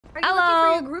Are you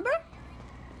Hello. looking for your Gruber?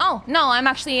 Oh, no, I'm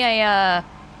actually a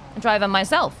driver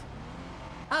myself.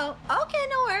 Oh, okay,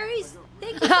 no worries.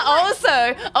 Thank you so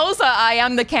much. Also, I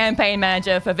am the campaign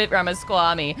manager for Vip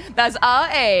Ramaswamy. That's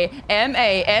R-A-M-A-S-Q-U-A-M-Y.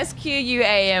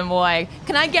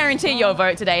 Can I guarantee your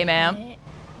vote today, ma'am?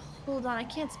 Hold on, I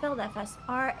can't spell that fast.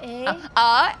 R-A?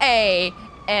 R-A-M-A-S-Q-U-A-M-Y.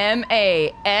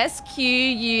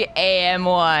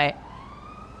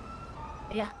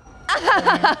 Yeah.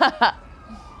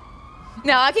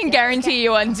 Now, I can guarantee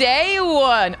you on day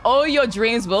one, all your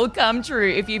dreams will come true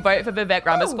if you vote for Vivek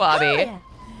Ramaswamy. Yeah.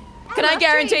 Can I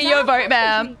guarantee your vote,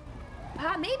 ma'am?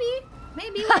 Maybe.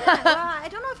 Maybe. Why not? I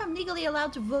don't know if I'm legally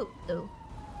allowed to vote, though.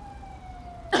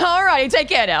 Alrighty, take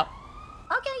care now.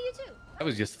 Okay, you too. I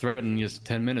was just threatened just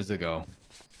 10 minutes ago.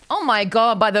 Oh my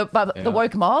god, by the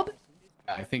woke mob?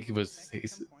 I think he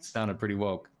sounded pretty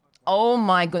woke. Oh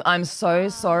my god, I'm so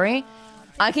sorry.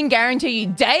 I can guarantee you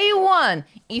day one,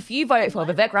 if you vote for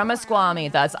Vivek Ramaswamy,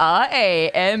 that's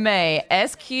R-A-M-A-S-Q-U-A-M-Y,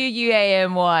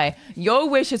 your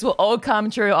wishes will all come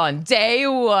true on day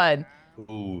one.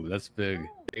 Ooh, that's big.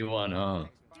 Day one, huh?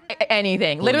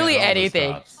 Anything, literally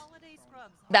anything.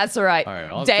 That's right. All right,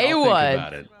 I'll day think one.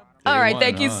 about it. All right,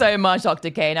 thank you so much,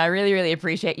 Dr. Kane. I really, really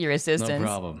appreciate your assistance. No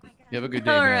problem. You have a good day,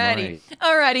 man.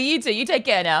 Alrighty, you too. You take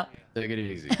care now. Take it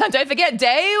easy. Don't forget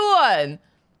day one.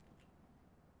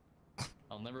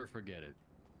 I'll never forget it.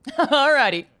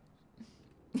 Alrighty.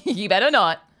 You better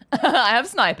not. I have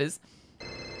snipers.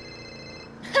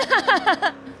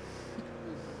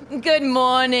 Good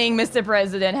morning, Mr.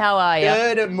 President. How are you?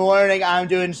 Good morning. I'm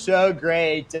doing so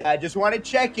great. I just want to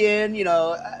check in,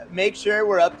 make sure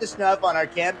we're up to snuff on our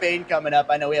campaign coming up.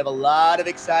 I know we have a lot of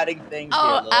exciting things here.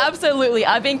 Oh, absolutely.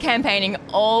 I've been campaigning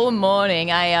all morning.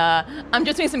 I'm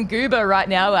just doing some goober right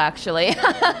now, actually.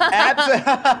 Absolutely.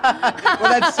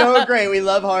 Well, that's so great. We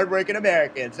love hardworking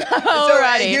Americans.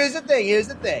 Alrighty. Here's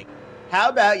the thing. How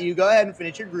about you go ahead and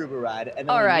finish your Gruber ride, and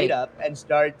then we meet up and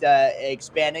start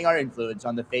expanding our influence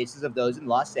on the faces of those in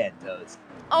Los Santos.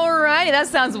 Alrighty, that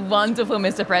sounds wonderful,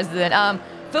 Mr. President.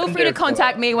 Feel free to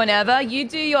contact me whenever. You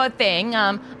do your thing.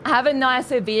 I have a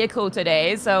nicer vehicle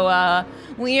today, so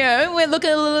we're looking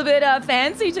a little bit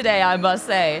fancy today, I must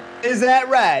say. Is that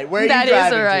right? Where are you driving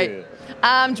That is right. to?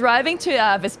 I'm driving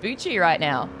to Vespucci right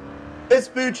now.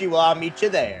 Vespucci, well, I'll meet you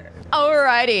there.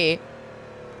 Alrighty.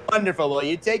 Wonderful. Well,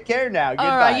 you take care now. Goodbye.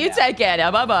 All right, you take care now.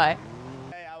 Bye-bye.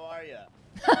 Hey, how are you?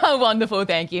 Wonderful,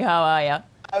 thank you. How are you?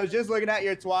 I was just looking at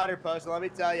your Twitter post, and let me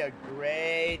tell you,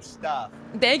 great stuff.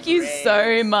 Thank you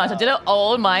so much. I did it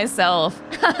all myself.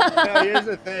 Here's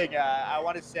the thing. I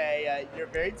want to say you're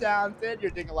very talented.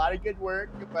 You're doing a lot of good work,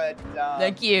 but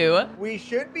thank you. We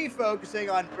should be focusing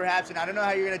on perhaps, and I don't know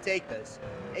how you're going to take this,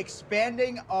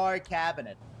 expanding our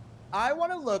cabinet. I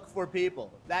want to look for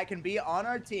people that can be on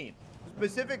our team,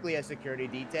 specifically a security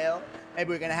detail. Maybe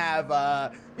we're going to have,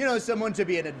 someone to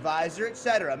be an advisor,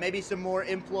 etc. Maybe some more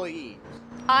employees.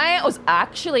 I was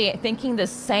actually thinking the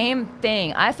same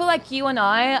thing. I feel like you and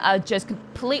I are just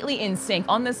completely in sync,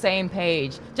 on the same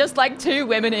page. Just like two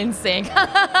women in sync.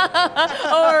 Alrighty.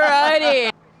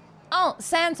 Oh,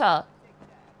 Santa.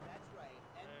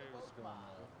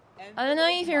 I don't know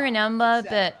if you remember,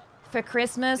 but for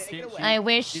Christmas, I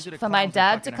wish for my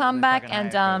dad to come back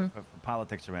and,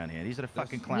 politics around here. These are the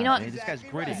fucking clowns. You know, this guy's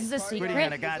gritty. This is a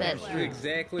secret that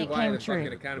exactly why the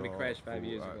fucking economy crashed 5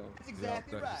 years ago. That's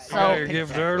exactly right. So, you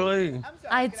gift early?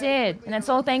 I did, and it's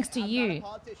all thanks to you.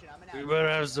 You better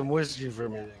have some whiskey for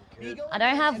me then, kid. I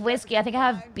don't have whiskey. I think I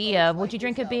have beer. Would you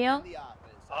drink a beer?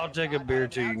 I'll take a beer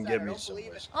till you can get me some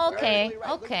whiskey. Okay,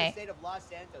 okay.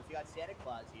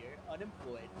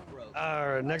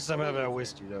 Alright, next time have that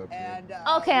whiskey though.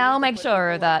 Okay, I'll make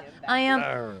sure of that. I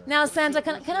am. Now, Santa,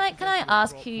 can I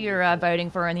ask who you're voting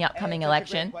for in the upcoming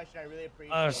election?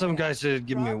 Some guy said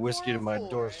give me a whiskey to my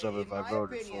doorstep if I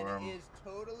voted for him.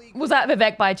 Was that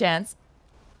Vivek by chance?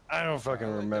 I don't fucking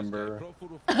remember.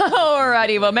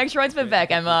 Alrighty, well, make sure it's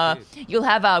Vivek, and you'll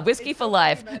have whiskey for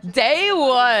life. Day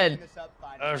one.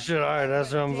 Oh shit! Alright,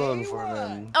 that's what I'm voting for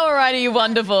then. Alrighty,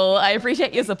 wonderful. I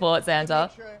appreciate your support, Santa.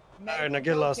 Alright, now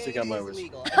get lost. Take out my whiskey.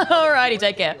 Alrighty,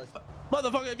 take care.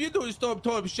 Motherfucker, if you're doing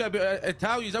stormtrooper shit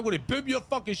Italians, I'm gonna boom your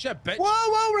fucking shit, bitch.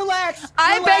 Whoa, relax.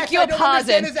 I beg your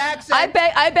pardon. I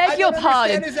beg your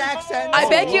pardon. I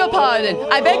beg your pardon.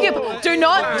 I beg you. Do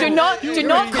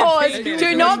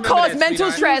not cause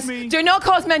mental stress. Do not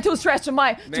cause mental stress to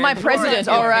my president.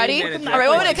 Alrighty. Alright,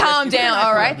 we're gonna calm down.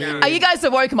 Alright. Are you guys the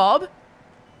woke mob?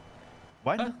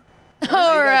 What?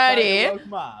 Alrighty.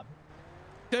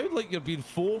 Sound like you're being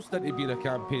forced into being a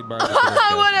campaign manager.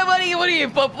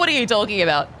 What are you talking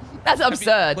about? That's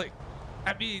absurd.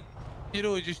 I mean,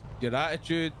 just your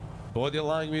attitude, body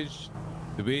language,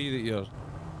 The way that you're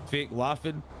fake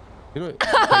laughing. You know,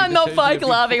 I'm not fake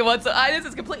laughing whatsoever. This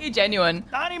is completely genuine.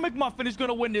 Donnie McMuffin is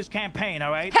gonna win this campaign,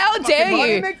 all right? How dare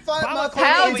you?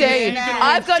 How dare you?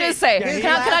 I've got to say,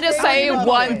 can I just say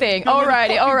one thing?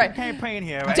 Alrighty, all right. Campaign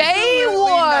here, right? Day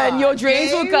one, your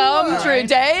dreams will come true.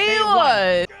 Day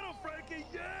one.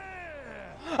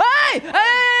 Hey,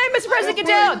 Mr. President, get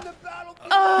down.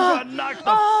 Got knocked the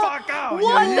fuck out.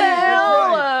 What the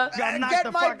hell?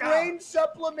 Get my brain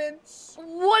supplements.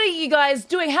 What are you guys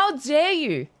doing? How dare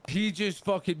you? He just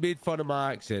fucking made fun of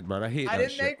my accent, man. I hate that I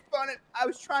didn't shit. make fun of. I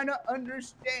was trying to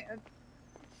understand.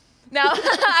 Now,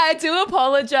 I do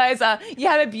apologize. You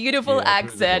have a beautiful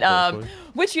accent.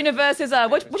 Which universe is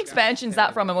which expansion is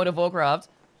that from in World of Warcraft?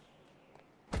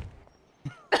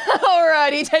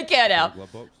 Alrighty, take care now.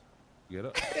 Get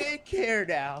up. Take care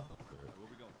now.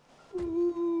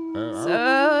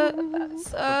 Sir,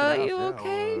 are you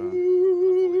okay?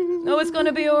 No, it's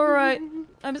gonna be alright.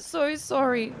 I'm so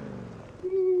sorry.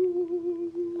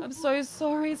 I'm so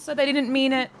sorry, sir. They didn't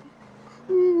mean it.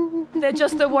 They're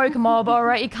just the woke mob,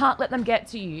 alright? You can't let them get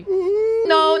to you.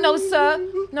 No, sir.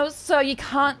 No, sir, you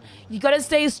can't. You gotta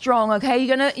stay strong, okay?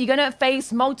 You're gonna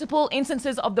face multiple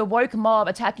instances of the woke mob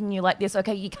attacking you like this,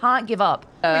 okay? You can't give up.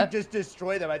 We just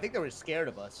destroy them. I think they were scared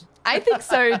of us. I think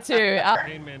so too.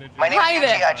 My name Hi is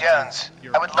there. G.I. Jones.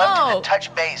 I would love to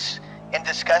touch base and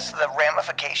discuss the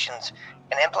ramifications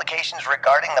and implications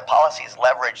regarding the policies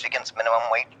leveraged against minimum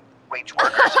wage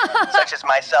workers, such as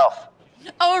myself.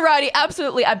 Alrighty,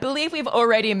 absolutely. I believe we've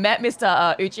already met,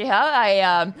 Mr.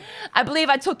 Uchiha. I believe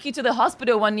I took you to the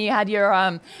hospital when you had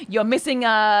your missing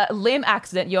limb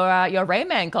accident, your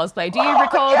Rayman cosplay. Do you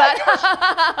recall that?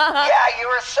 Yeah, you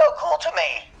were so cool to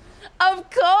me. Of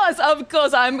course.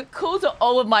 I'm cool to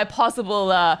all of my possible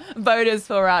voters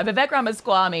for Vivek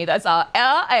Ramaswamy. That's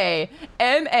Ramasquamy.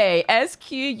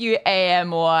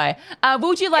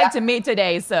 Would you like to meet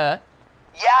today, sir?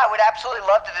 Yeah, I would absolutely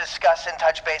love to discuss and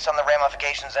touch base on the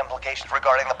ramifications and implications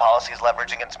regarding the policies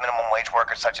leveraged against minimum wage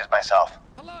workers such as myself.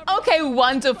 Okay,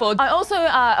 wonderful. I also,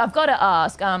 I've got to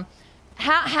ask,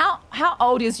 how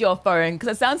old is your phone?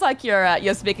 Because it sounds like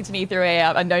you're speaking to me through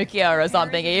a Nokia or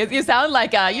something. You sound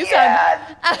like you sound.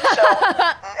 So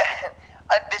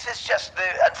this is just the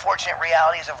unfortunate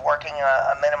realities of working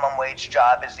a minimum wage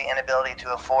job, is the inability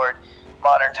to afford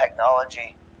modern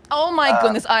technology. Oh my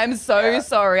goodness, I'm so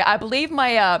sorry. I believe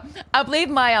my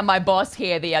my boss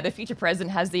here, the future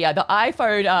president, has the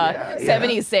iPhone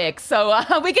 76, so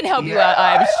we can help you out,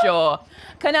 I'm sure.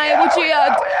 Can I? Would you?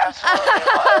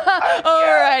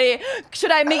 Alrighty.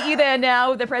 Should I meet you there now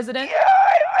with the president? Yeah,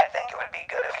 I think it would be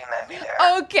good if you met me there.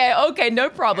 Okay, no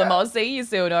problem. I'll see you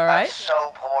soon. All right. I'm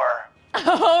so poor.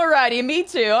 Alrighty, me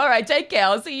too. All right, take care.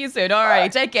 I'll see you soon.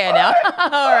 Alrighty, take care now.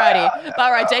 Alrighty.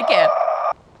 All right, take care.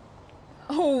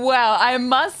 Wow, I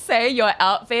must say your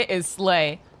outfit is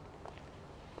slay.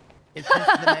 Is this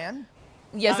the man?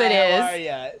 Yes, Hi, it is. How are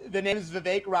ya? The name is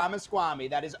Vivek Ramaswamy.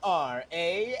 That is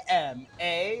Ramasquamy. Can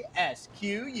I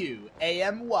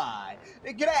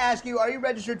ask you, are you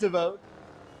registered to vote?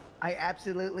 I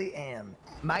absolutely am.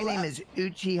 My name is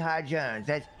Uchiha Jones.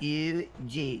 That's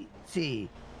U-G-C-H-I.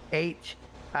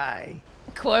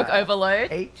 Quirk overload.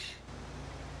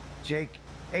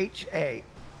 H-A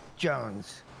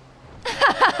Jones.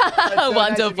 So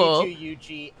wonderful. Nice to meet you,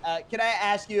 Yuchi. Can I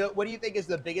ask you, what do you think is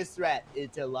the biggest threat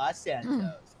to Los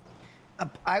Santos?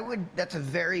 That's a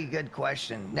very good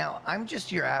question. Now, I'm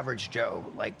just your average Joe,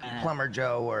 like Plumber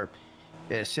Joe or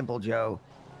Simple Joe.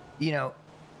 You know,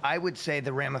 I would say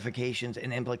the ramifications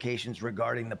and implications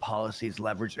regarding the policies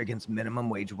leveraged against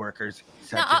minimum wage workers,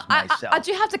 such as myself. I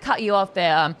do have to cut you off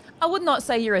there. I would not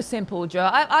say you're a Simple Joe.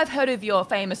 I've heard of your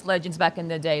famous legends back in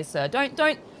the day, sir. Don't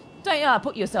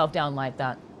put yourself down like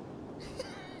that.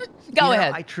 Go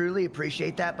ahead. I truly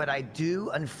appreciate that, but I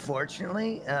do,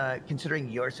 unfortunately,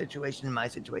 considering your situation and my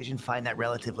situation, find that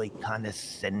relatively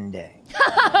condescending.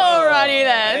 Alrighty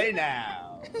then. Hey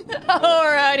now.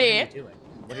 Alrighty.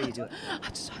 What are you doing?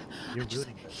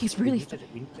 He's really.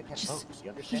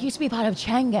 He used to be part of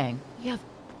Chang Gang. Yeah.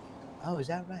 Oh, is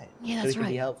that right? Yeah, so that's he can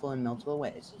right. be helpful in multiple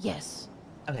ways. Yes.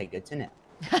 Okay, good to know.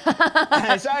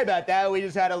 Sorry about that. We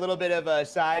just had a little bit of a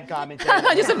side commentary.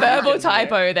 Just a verbal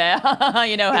typo there.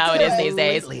 You know how it is these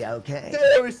days. Okay. So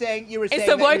you were saying it's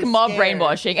the woke mob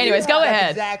brainwashing. Anyways, go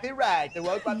ahead. Exactly right. The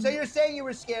woke mob. So you're saying you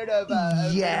were scared of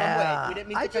minimum wage. We didn't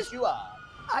mean to cut you off.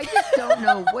 I just don't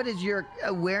know. What is your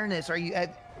awareness? Are you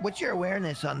what's your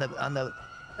awareness on the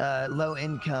low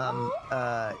income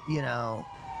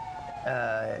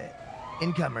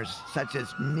incomers such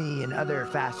as me and other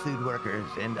fast food workers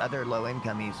and other low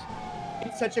incomies?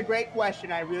 It's such a great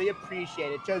question. I really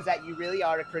appreciate it. It shows that you really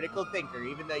are a critical thinker,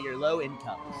 even though you're low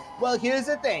income. Well, here's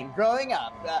the thing. Growing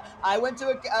up, I went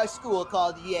to a school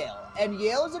called Yale, and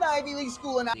Yale is an Ivy League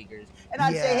school and leaguers. And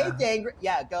I'd say, hey, Dangren,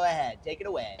 yeah, go ahead, take it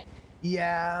away.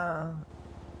 Yeah.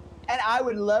 And I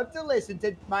would love to listen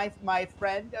to my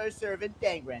friend or servant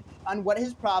Dangren on what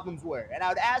his problems were, and I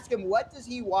would ask him, what does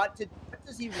he want?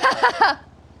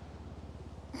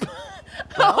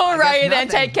 Well, alrighty then,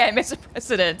 take care, Mr.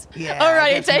 President. Yeah,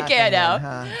 alrighty, take care now.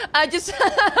 Huh? I just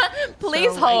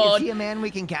please so, hold. Is he a man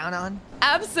we can count on?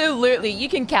 Absolutely, you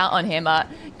can count on him.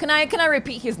 Can I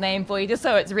repeat his name for you, just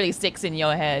so it really sticks in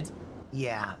your head?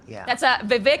 Yeah. That's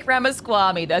Vivek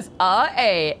Ramaswamy. That's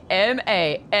Ramasquamy.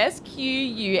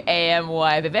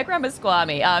 Vivek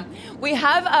Ramaswamy. We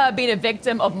have been a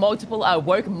victim of multiple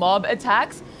woke mob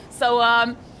attacks, so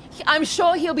I'm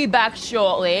sure he'll be back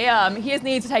shortly. He just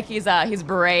needs to take his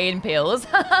brain pills.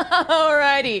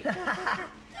 Alrighty.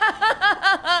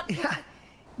 Yeah.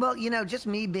 Well, you know, just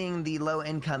me being the low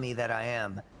income-y that I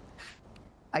am,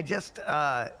 I just,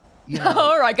 you know.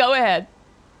 All right, go ahead.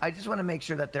 I just want to make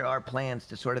sure that there are plans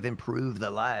to sort of improve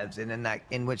the lives, and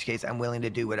in which case I'm willing to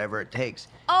do whatever it takes.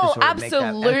 Oh, to sort of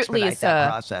absolutely, expedite that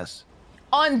process.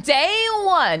 On day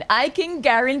one, I can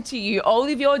guarantee you all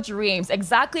of your dreams,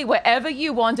 exactly whatever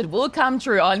you wanted, will come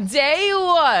true on day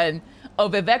one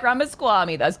of Vivek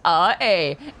Ramaswamy. That's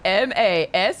Ramasquamy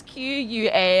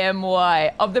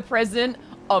of the president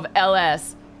of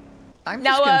LS. I'm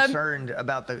just concerned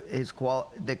about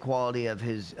the quality of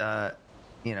his,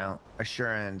 you know,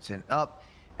 assurance, and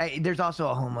there's also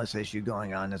a homeless issue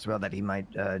going on as well that he might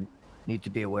need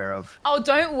to be aware of. Oh,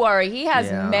 don't worry. He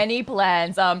has many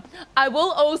plans. I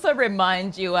will also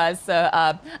remind you, sir,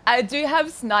 I do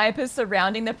have snipers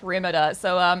surrounding the perimeter.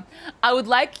 So I would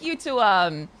like you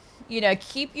to, you know,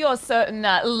 keep your certain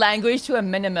language to a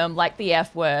minimum, like the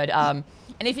F word. And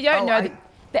if you don't know,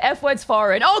 the F word's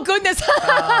foreign. Oh, goodness.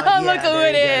 Yeah, look who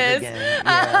it is.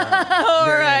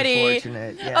 Alrighty.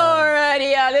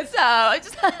 Alrighty.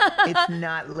 It's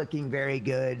not looking very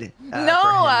good. No,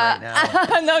 right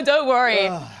now. no, don't worry.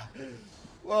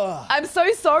 I'm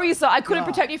so sorry, sir. I couldn't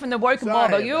protect you from the woke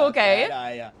mob. Are you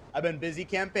okay? I've been busy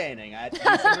campaigning. I had to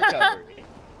do some recovery.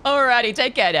 Alrighty,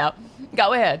 take care now.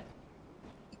 Go ahead.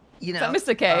 You know, so,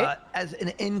 Mr. K. As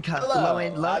an low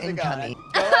income.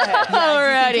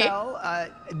 Alrighty.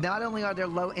 Not only are there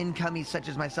low income such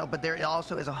as myself, but there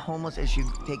also is a homeless issue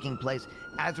taking place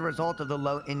as a result of the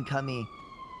low income,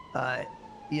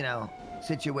 you know,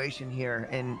 situation here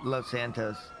in Los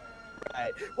Santos.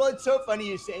 Right. Well, it's so funny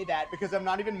you say that because I'm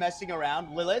not even messing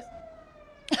around, Lilith.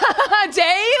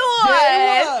 Day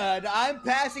one. I'm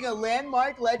passing a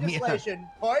landmark legislation,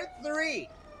 part 3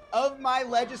 of my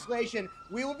legislation.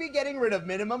 We will be getting rid of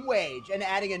minimum wage and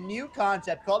adding a new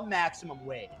concept called maximum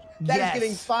wage. That is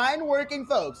giving fine working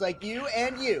folks like you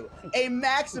and you a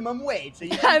maximum wage. So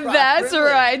you can That's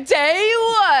right. Day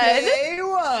one. Day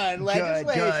one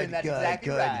legislation. That's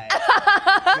exactly right.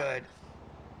 Good.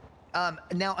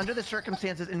 Now, under the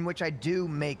circumstances in which I do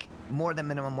make more than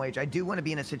minimum wage, I do want to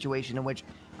be in a situation in which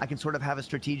I can sort of have a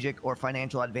strategic or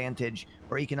financial advantage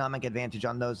or economic advantage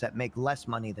on those that make less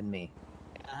money than me.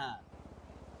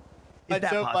 It's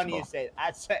so funny you say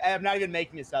that. I'm not even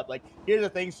making this up. Like, here's the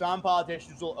thing. Some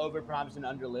politicians will overpromise and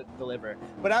underdeliver.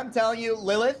 But I'm telling you,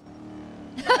 Lilith.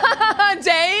 Day one.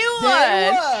 Day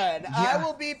one. I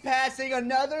will be passing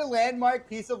another landmark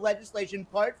piece of legislation,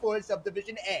 Part 4,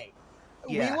 Subdivision A.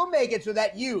 We will make it so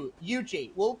that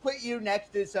Yuchi, we'll put you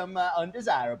next to some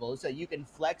undesirables so you can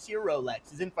flex your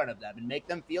Rolexes in front of them and make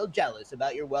them feel jealous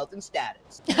about your wealth and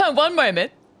status. One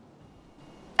moment.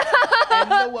 And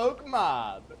the woke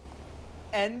mob.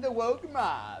 End the woke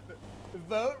mob.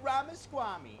 Vote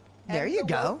Ramaswamy. There you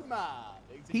go.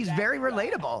 He's very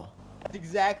relatable. That's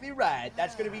exactly right.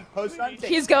 That's going to be posted on TikTok.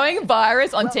 He's going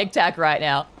virus on TikTok right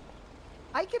now.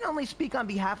 I can only speak on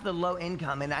behalf of the low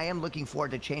income, and I am looking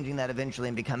forward to changing that eventually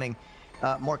and becoming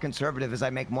more conservative as I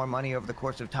make more money over the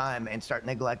course of time and start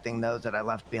neglecting those that I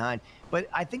left behind. But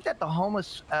I think that the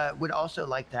homeless would also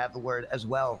like to have the word as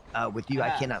well with you. I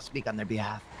cannot speak on their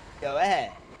behalf. Go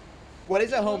ahead. What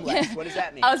is a homeless? What does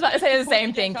that mean? I was about to say the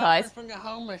same thing, Kais. From the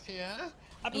homeless,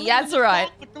 That's right.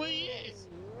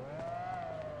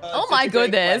 Oh my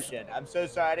goodness. I'm so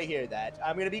sorry to hear that.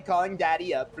 I'm going to be calling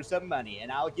Daddy up for some money,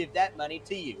 and I'll give that money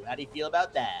to you. How do you feel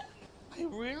about that?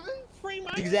 Really? Free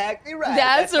money? Exactly right.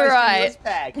 That's right.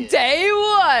 Day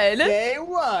one. Day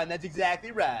one. That's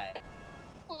exactly right.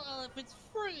 Well, if it's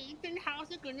free, then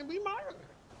how's it going to be mine?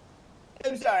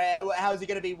 I'm sorry. How's it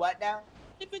going to be what now?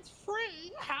 If it's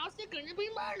free, how's it going to be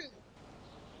mine?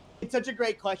 It's such a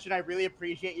great question. I really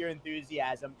appreciate your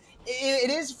enthusiasm. It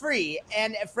is free,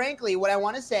 and frankly, what I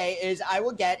want to say is I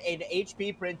will get an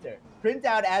HP printer. Print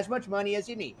out as much money as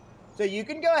you need. So you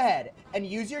can go ahead and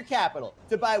use your capital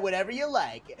to buy whatever you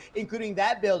like, including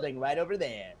that building right over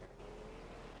there.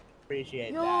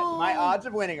 Appreciate that. My odds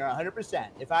of winning are 100%.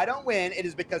 If I don't win, it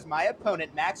is because my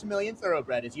opponent, Maximilian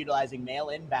Thoroughbred, is utilizing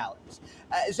mail-in ballots.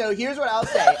 So here's what I'll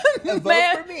say. A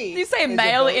vote for me. Did you say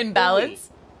mail-in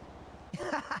ballots?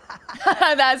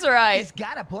 That's right. He's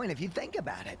got a point if you think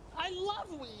about it. I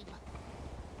love weed.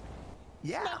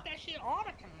 Yeah. Smoke that shit all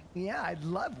the time. Yeah, I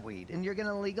love weed. And you're going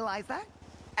to legalize that?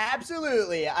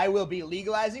 Absolutely. I will be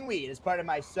legalizing weed as part of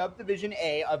my subdivision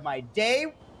A of my day.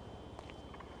 You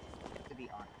have to be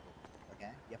honest. Okay?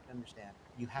 You have to understand.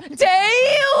 You have to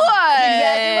Day one!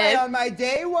 Exactly right. On my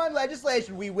day one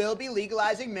legislation, we will be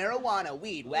legalizing marijuana,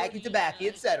 weed, wacky tobacco,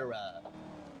 etc.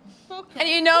 Okay. And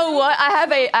you know what?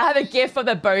 I have a gift for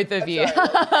the both of you.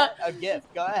 Sorry, a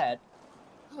gift. Go ahead.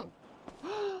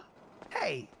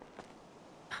 Hey.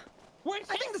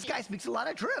 I think this guy speaks a lot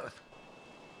of truth.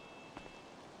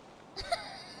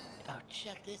 Oh,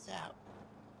 check this out.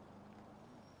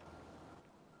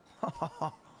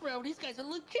 Bro, these guys are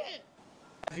legit.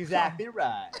 That's exactly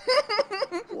right.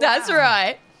 That's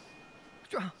right.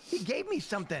 He gave me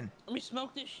something. Let me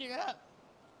smoke this shit up.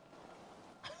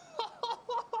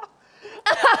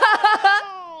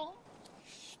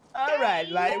 All right,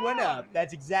 light one up.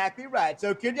 That's exactly right.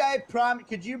 So could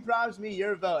you promise me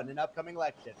your vote in an upcoming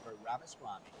election for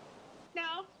Ramaswamy?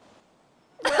 No.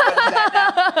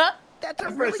 That's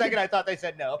For a second, I thought they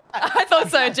said no. I thought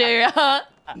so too.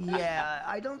 Yeah,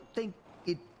 I don't think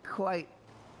it quite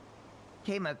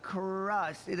came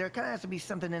across. There kind of has to be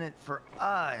something in it for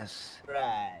us.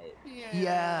 Right.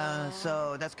 Yeah,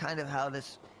 so that's kind of how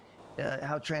this,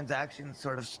 how transactions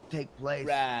sort of take place.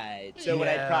 Right. So when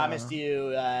I promised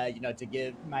you, to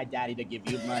give my daddy to give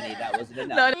you money, that wasn't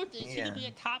enough. No, You could be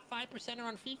a top 5%er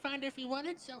on Fee Finder if you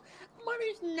wanted, so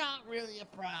money's not really a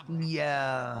problem.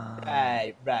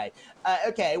 Yeah. Right.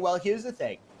 Okay, well, here's the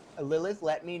thing. Lilith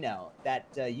let me know that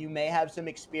you may have some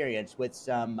experience with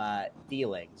some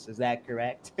dealings. Is that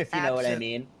correct? If you know what I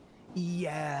mean.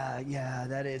 Yeah,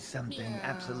 that is something.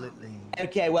 Absolutely.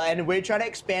 Okay, well, and we're trying to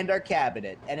expand our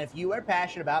cabinet. And if you are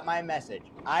passionate about my message,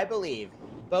 I believe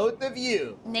both of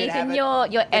you Nathan,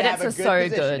 your edits are so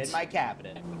good. In my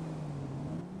cabinet.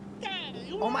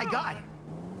 Oh my God.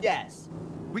 Yes.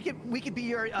 We could be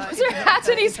your What's your hat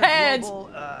in his hand?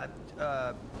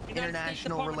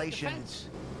 International relations.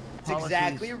 That's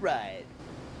exactly right.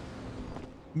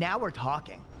 Now we're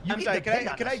talking. I'm sorry.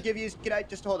 Can I give you? Can I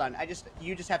just hold on?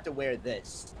 You just have to wear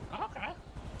this. Okay.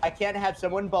 I can't have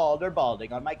someone bald or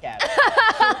balding on my cabinet.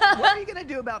 So what are you gonna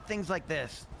do about things like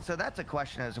this? So that's a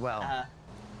question as well.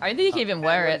 I don't think you can even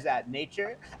wear What it. is that?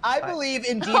 Nature? I believe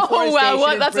in deforestation. Oh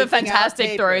wow, and that's a printing out fantastic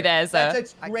paper. throw there, sir.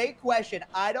 That's a great question.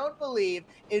 I don't believe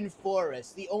in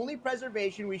forests. The only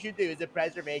preservation we should do is the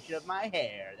preservation of my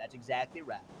hair. That's exactly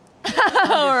right.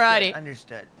 Alrighty.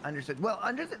 Understood. Well,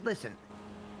 listen,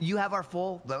 you have our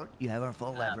full vote. You have our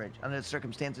full leverage. Under the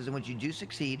circumstances in which you do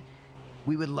succeed,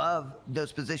 we would love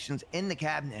those positions in the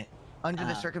cabinet. Under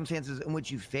the circumstances in which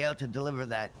you fail to deliver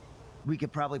that, we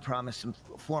could probably promise some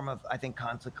form of, I think,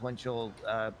 consequential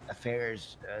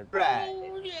affairs. Right.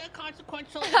 Oh, yeah,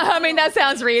 consequential. I mean, that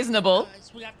sounds reasonable.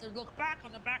 We have to look back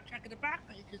on the backtrack of the back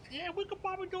pages. Yeah, we could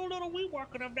probably do a little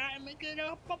reworking of that and make it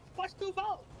a +2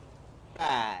 vote.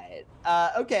 Right.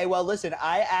 Okay, well, listen,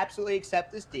 I absolutely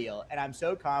accept this deal, and I'm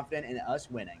so confident in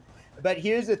us winning. But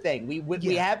here's the thing.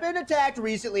 We have been attacked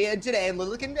recently and today, and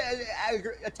Lilith can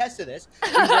attest to this.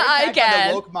 We were attacked by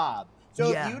the woke mob.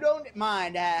 So if you don't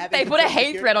mind having... They put a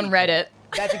hate thread on Reddit.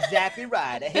 That's exactly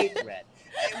right, a hate thread.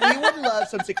 We would love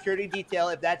some security detail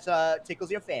if that tickles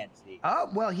your fancy. Oh,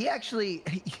 well, he actually...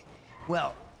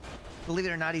 Well, believe it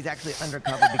or not, he's actually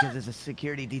undercover because his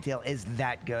security detail is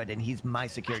that good, and he's my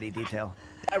security detail.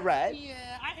 Right.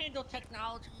 Yeah, I handle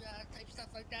technology type stuff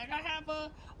like that. I have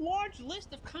a large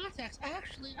list of contacts.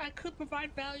 Actually, I could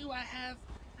provide value. I have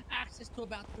access to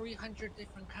about 300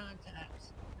 different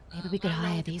contacts. Maybe we could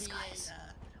hire these guys.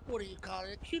 What do you call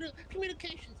it?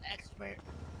 Communications expert.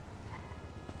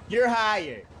 You're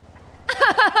hired.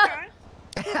 Okay. I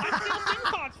steal SIM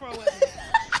cards for a living.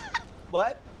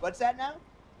 What? What's that now?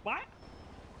 What?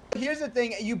 Here's the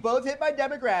thing. You both hit my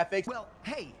demographics. Well,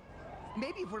 hey,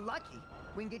 maybe if we're lucky,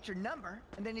 we can get your number,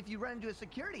 and then if you run into a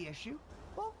security issue,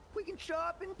 well, we can show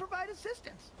up and provide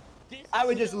assistance. I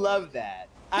would just love that.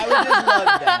 I would just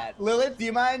love that. Lilith, do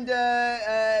you mind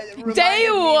Day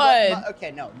one.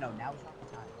 Okay, no, now's not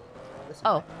the time. Listen,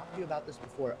 Oh. I talked to you about this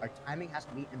before. Our timing has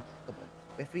to be impeccable.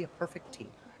 We have to be a perfect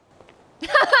team.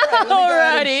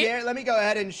 Alrighty. Let me go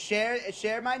ahead and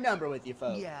share my number with you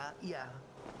folks. Yeah.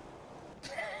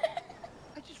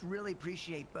 I just really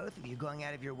appreciate both of you going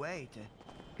out of your way to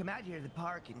come out here to the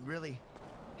park and really,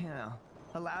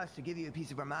 allow us to give you a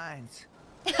piece of our minds.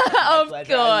 Of course.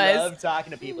 I love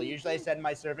talking to people. Usually I send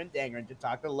my servant Dangren to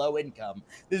talk to low income.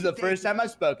 This is the first time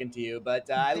I've spoken to you, but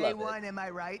I love it. Day one, am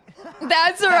I right?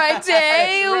 That's right,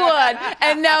 day one.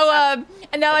 And now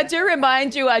I do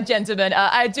remind you, gentlemen,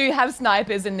 I do have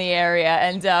snipers in the area,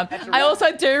 and I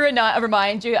also do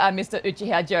remind you, Mr.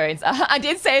 Uchiha Jones, I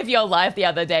did save your life the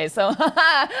other day, so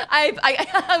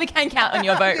we can count on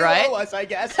your vote, right? You owe us, I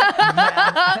guess.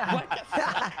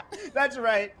 That's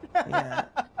right. Yeah.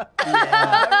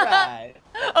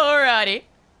 Alrighty.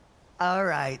 All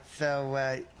right.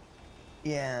 So,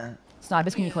 yeah.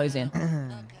 Snipers, can you close in?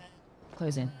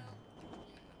 Close in.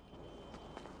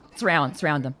 Surround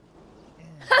them.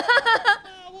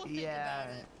 Yeah.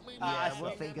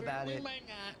 We'll think about it.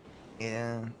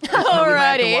 Yeah.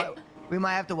 Alrighty. We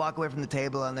might have to walk away from the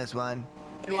table on this one.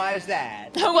 And why is that?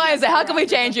 Why is that? How can we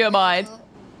change your mind?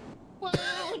 Well,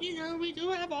 we do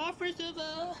have offers of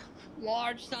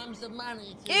large sums of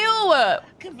money to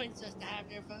convince us to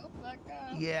have your vote. But,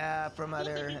 yeah, from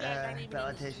other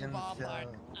politicians. So. I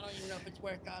don't even know if it's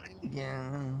worth talking.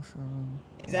 Yeah.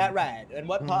 Is that right? And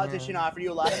what politician offered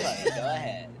you a lot of money? Go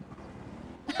ahead.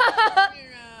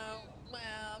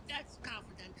 Well, that's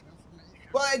confidential information.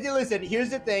 Well, listen, here's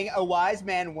the thing. A wise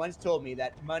man once told me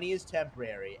that money is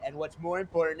temporary, and what's more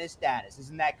important is status.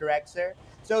 Isn't that correct, sir?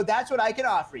 So that's what I can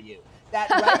offer you. That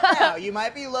right now, you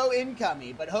might be low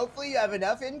incomey, but hopefully you have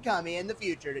enough incomey in the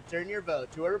future to turn your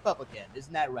vote to a Republican.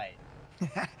 Isn't that right?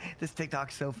 This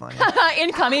TikTok's so funny.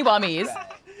 Incomey bummies.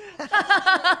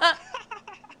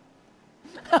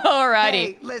 Alrighty.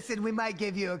 Hey, listen, we might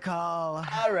give you a call.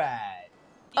 All right.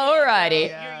 Alrighty.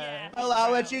 Yeah. Well,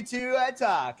 I'll let you two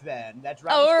talk then. That's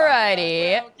right.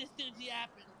 Alrighty.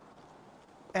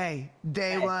 Hey,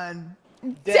 day one.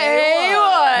 Day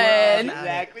one.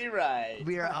 Exactly right.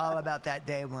 We are all about that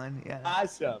day one. Yeah.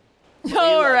 Awesome.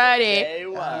 Alrighty. Day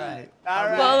one. All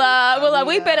right. Well,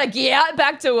 we better get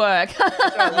back to work.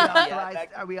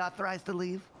 Are we authorized to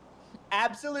leave?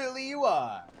 Absolutely, you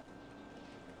are.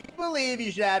 I believe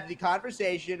you should have the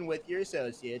conversation with your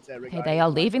associates. Okay, they are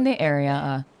leaving the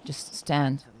area. Just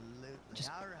stand.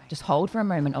 Just hold for a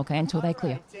moment, okay, until they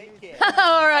clear.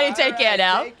 Alrighty, take care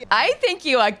now. I think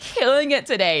you are killing it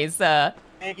today, sir.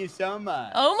 Thank you so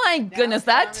much. Oh my goodness,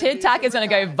 that TikTok is gonna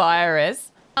go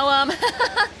virus. Oh,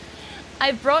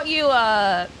 I brought you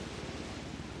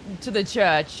to the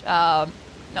church.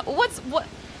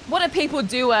 What do people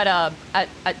do at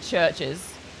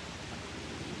churches?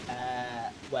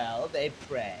 Well, they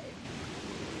pray.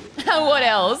 What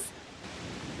else?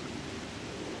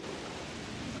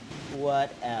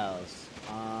 What else?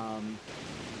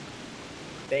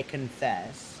 They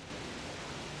confess.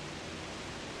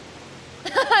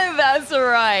 That's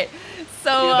right.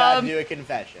 So, you're about to do a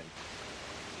confession.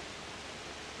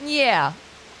 Yeah.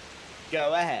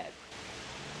 Go ahead.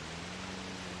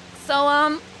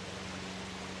 So,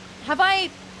 have I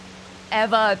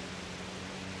ever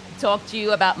talked to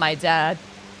you about my dad?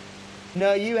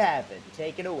 No, you haven't.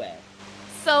 Take it away.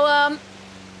 So,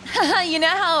 you know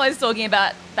how I was talking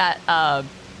about that, I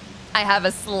have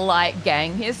a slight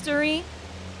gang history?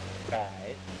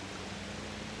 Right.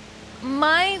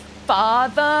 My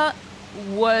father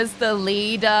was the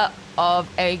leader of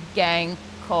a gang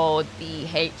called the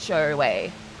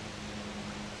HOA.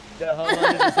 The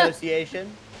Homeowners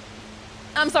Association?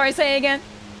 I'm sorry, say again?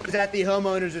 Was that the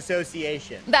Homeowners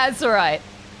Association? That's right.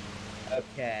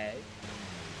 Okay.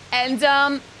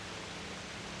 And,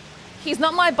 he's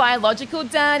not my biological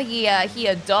dad. He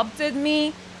adopted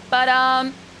me, but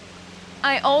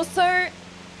I also.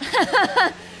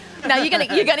 Now you're gonna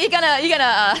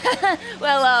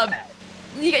well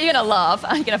you're gonna laugh.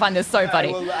 I'm gonna find this so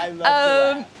funny. I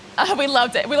love to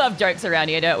laugh. We love jokes around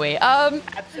here, don't we?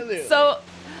 Absolutely. So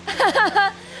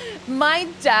my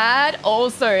dad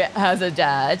also has a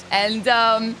dad, and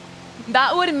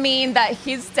that would mean that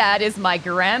his dad is my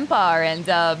grandpa, and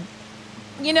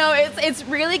you know, it's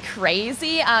really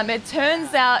crazy. It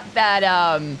turns out that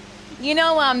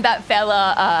that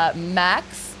fella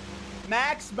Max.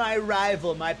 Max, my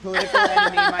rival, my political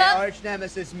enemy, my arch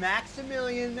nemesis,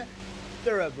 Maximilian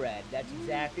Thoroughbred. That's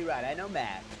exactly right. I know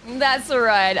Max. That's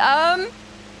right.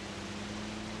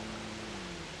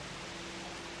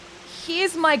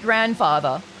 He's my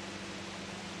grandfather.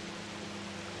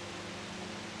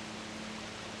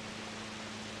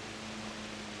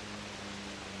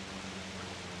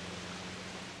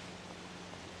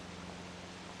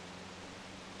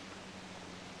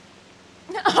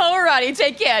 Alrighty,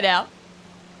 take care now.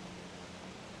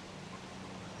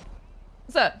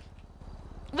 Sir,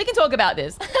 we can talk about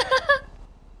this.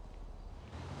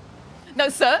 No,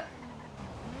 sir.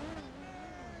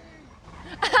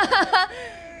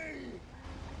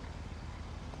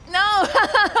 No.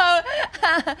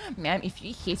 Ma'am, if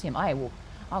you hit him, I will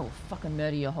fucking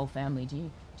murder your whole family. Do you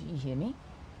hear me?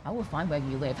 I will find where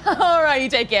you live. Alright, you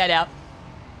take care now.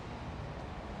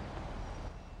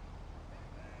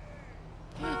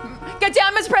 Get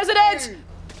down, Mr. President!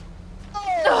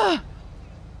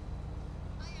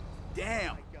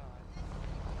 Damn.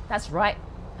 That's right.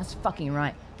 That's fucking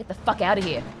right. Get the fuck out of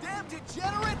here. Damn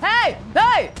degenerate! Hey!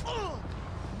 Hey!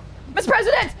 Mr.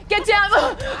 President, get down!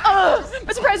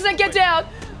 Mr. President, get down!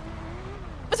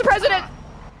 Mr. President!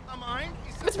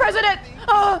 Mr. President!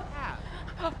 I'll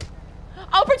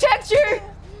protect you!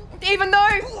 Even though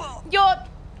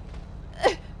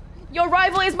your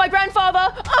rival is my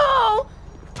grandfather! Oh!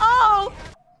 Oh!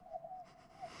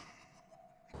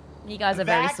 You guys are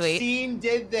very sweet. Vaccine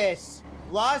did this.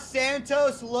 Los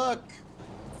Santos, look.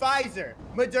 Pfizer,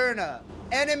 Moderna,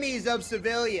 enemies of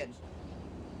civilians.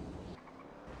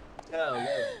 Oh,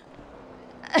 really?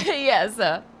 Yes,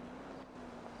 sir.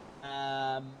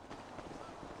 You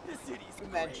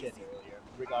mentioned earlier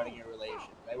regarding your relation.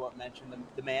 I won't mention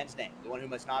the man's name, the one who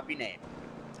must not be named.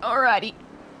 Alrighty.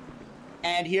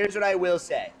 And here's what I will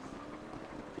say.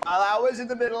 While I was in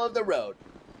the middle of the road,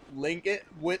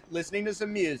 listening to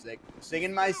some music,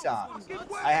 singing my songs,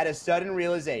 I had a sudden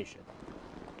realization.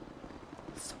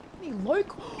 You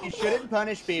shouldn't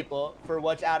punish people for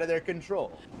what's out of their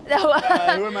control. Who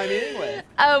am I meeting with?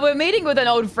 We're meeting with an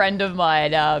old friend of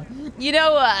mine. You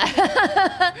know,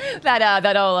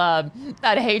 that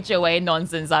HOA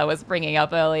nonsense I was bringing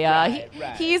up earlier. Right.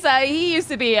 He used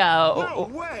to be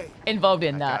involved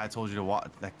in that. I told you to watch.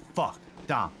 Like, fuck,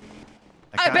 Dom.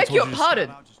 I beg your pardon.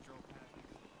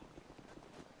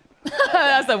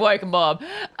 That's a woke mob.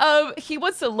 He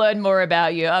wants to learn more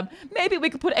about you. Maybe we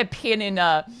could put a pin in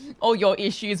all your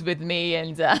issues with me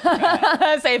and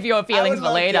save your feelings for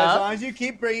later. As long as you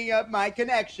keep bringing up my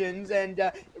connections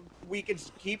and we can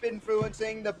keep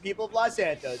influencing the people of Los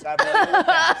Santos. I'm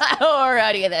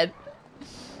Alrighty then.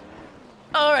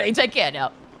 Alrighty, take care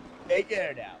now. Take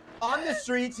care now. On the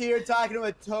streets here, talking to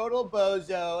a total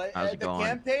bozo. How's it going?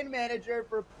 Campaign manager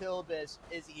for Pilbus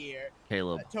is here.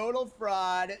 Caleb. Total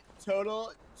fraud,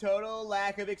 total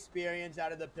lack of experience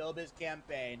out of the Pilbus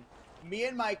campaign. Me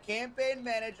and my campaign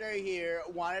manager here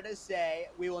wanted to say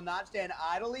we will not stand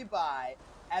idly by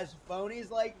as phonies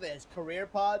like this, career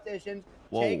politicians,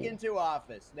 take into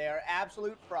office. They are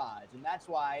absolute frauds, and that's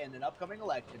why in an upcoming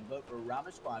election, vote for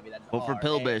Ramaswamy. That's Vote for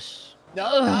Pilbus.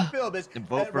 No, not Pilbus.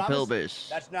 Vote for Pilbus.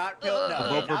 That's not Pilbus. No, a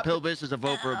vote for Pilbus is a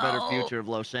vote for a better future of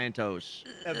Los Santos.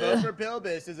 A vote for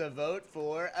Pilbus is a vote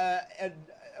for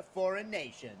foreign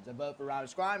nations. A vote for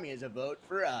Ramaswamy is a vote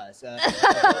for us. A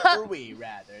vote for we,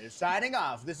 rather. Signing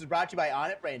off. This is brought to you by On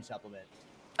It Brain Supplements.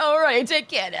 All right, take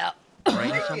care now.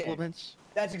 Brain supplements?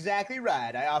 That's exactly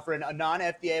right. I offer a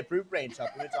non-FDA approved brain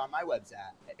supplements on my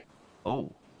website. Oh.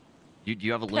 Do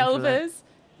you have a link for that?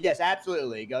 Yes,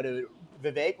 absolutely. Go to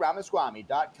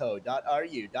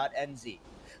vivekramaswamy.co.ru.nz.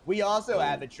 We also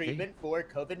have a treatment for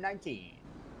COVID-19.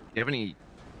 Do you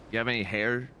have any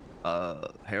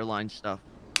hairline stuff?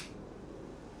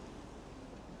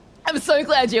 I'm so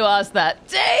glad you asked that.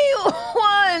 Day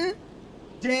one!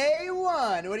 Day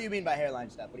one! What do you mean by hairline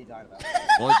stuff? What are you talking about?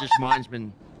 Well, it's just mine's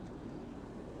been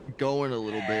going a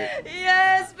little bit.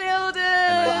 Yes, builders!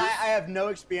 Well, I have no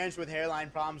experience with hairline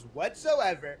problems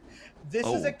whatsoever. This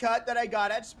is a cut that I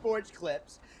got at Sports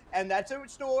Clips, and that's a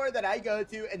store that I go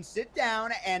to and sit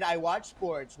down and I watch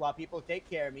sports while people take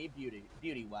care of me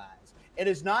beauty-wise. It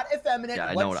is not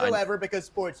effeminate whatsoever because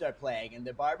sports are playing, and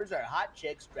the barbers are hot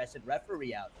chicks dressed in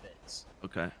referee outfits.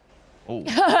 Okay. Oh.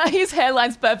 His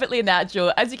hairline's perfectly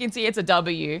natural. As you can see, it's a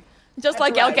W. Just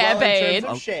like our campaign.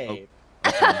 Well, in terms of shape.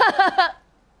 Okay.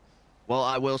 Well,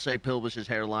 I will say Pilbus's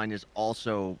hairline is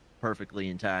also perfectly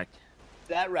intact. Is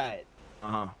that right?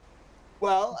 Uh-huh.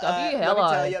 Well, let me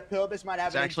tell you, Pilbus might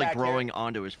have it's actually growing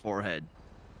onto his forehead.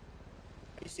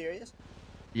 Are you serious?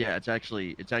 Yeah, it's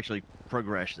actually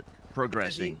progressing.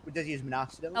 Does he use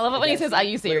minoxidil? I love it when he says, "Are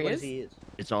you serious?" What does he use?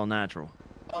 It's all natural.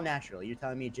 All natural. You're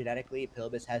telling me genetically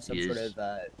Pilbus has some sort of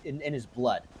in his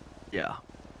blood. Yeah.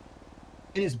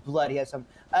 In his blood, he has some.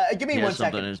 Give me 1 second. He has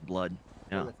something in his blood.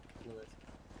 Yeah.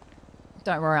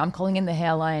 Don't worry, I'm calling in the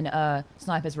hairline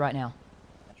snipers right now.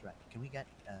 That's right. Can we get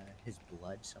his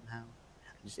blood somehow?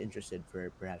 I'm just interested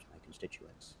for perhaps my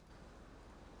constituents.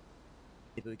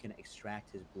 If we can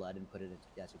extract his blood and put it into.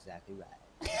 That's exactly right.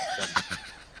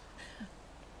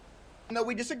 though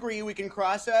we disagree, we can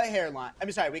cross a hairline.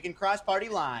 We can cross party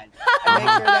lines and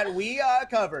make sure that we are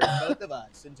covered, both of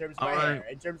us, in terms of our hair,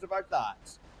 in terms of our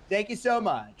thoughts. Thank you so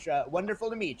much. Wonderful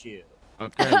to meet you.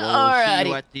 Okay, well,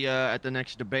 we'll see you at the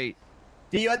next debate.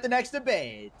 See you at the next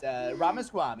debate.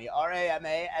 Ramaswamy,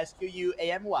 Ramasquamy,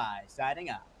 signing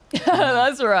up.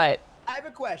 That's right. I have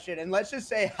a question, and let's just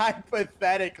say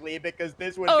hypothetically, because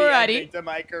this would be ending to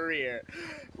my career.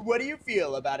 What do you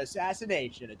feel about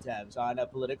assassination attempts on a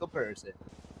political person?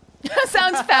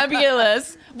 Sounds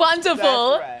fabulous.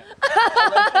 Wonderful. That's right.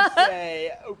 Let's just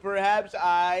say, perhaps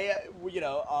I,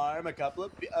 arm a couple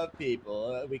of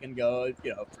people. We can go,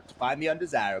 find the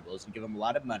undesirables and give them a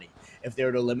lot of money. If they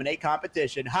were to eliminate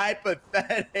competition,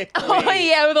 hypothetically. Oh,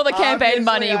 yeah, with all the campaign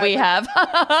money we have.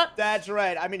 That's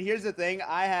right. I mean, here's the thing.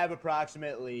 I have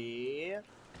approximately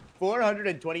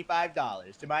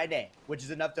 $425 to my name, which is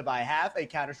enough to buy half a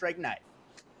Counter-Strike knife.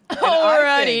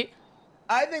 Alrighty.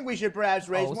 I think we should perhaps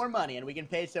raise more money, and we can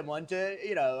pay someone to,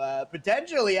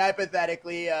 potentially,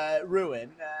 hypothetically,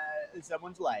 ruin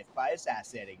someone's life by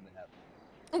assassinating them.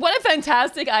 What a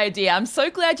fantastic idea. I'm so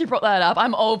glad you brought that up.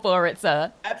 I'm all for it,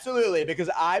 sir. Absolutely, because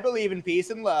I believe in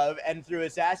peace and love, and through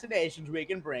assassinations, we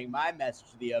can bring my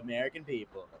message to the American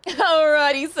people.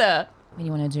 Alrighty, sir. What do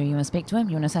you want to do? You want to speak to him?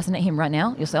 You want to assassinate him right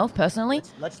now, yourself, personally?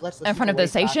 Let's in front of the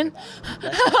station?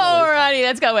 Alrighty,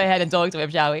 let's go ahead and talk to him,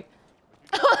 shall we?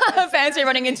 Fancy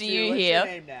running into you here.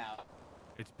 What's your name now?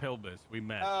 It's Pilbus. We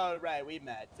met. Oh, right, we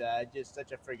met. Just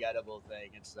such a forgettable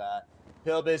thing. It's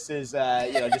Pilbus is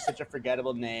just such a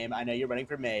forgettable name. I know you're running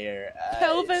for mayor.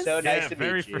 Pilbus. So nice to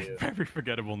meet you. Very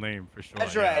forgettable name for sure.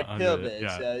 That's right,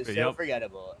 Pilbus. So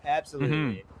forgettable.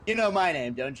 Absolutely. You know my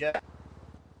name, don't you?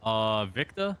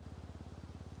 Victor.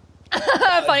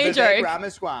 Funny joke.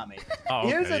 Ramaswamy. Oh,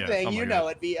 Here's the thing, oh you know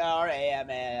it,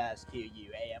 VRAMASQUAMY.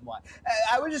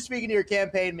 I was just speaking to your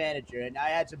campaign manager, and I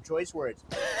had some choice words.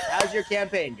 How's your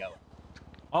campaign going?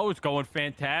 Oh, it's going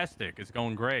fantastic. It's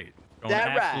going great. It's going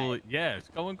right? Yeah, it's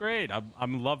going great.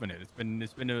 I'm loving it. It's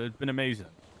been amazing.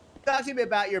 Talk to me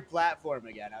about your platform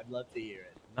again. I'd love to hear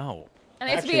it. No. And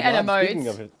it's be an emote. Speaking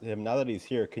of him, now that he's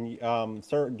here, can you,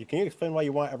 sir, can you explain why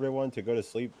you want everyone to go to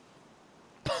sleep?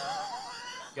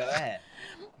 Go ahead.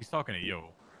 He's talking to you.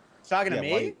 He's talking to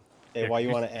me? Why you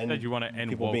want to end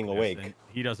people being awake?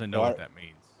 He doesn't know what that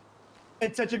means.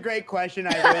 It's such a great question.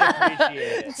 I really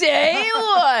appreciate it. Day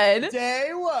one.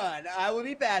 Day one. I will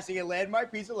be passing a landmark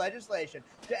piece of legislation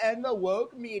to end the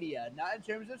woke media, not in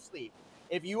terms of sleep.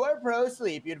 If you are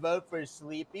pro-sleep, you'd vote for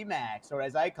Sleepy Max, or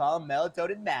as I call him,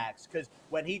 Melatonin Max, because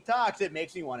when he talks, it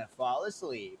makes me want to fall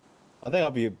asleep. I think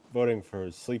I'll be voting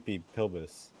for Sleepy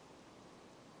Pilbus.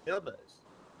 Pilbus?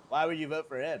 Why would you vote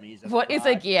for him? He's a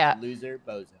loser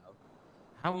bozo.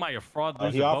 How am I a fraud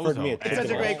loser he offered bozo? me It's such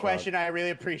a great question. I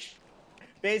really appreciate it.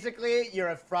 Basically, you're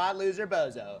a fraud loser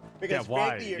bozo. Because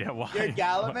frankly, you're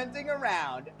gallivanting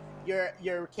around.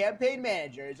 Your campaign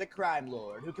manager is a crime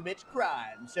lord who commits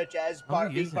crimes, such as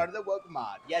being part of the woke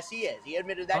mob. Yes, he is. He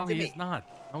admitted that to me. No, he's not.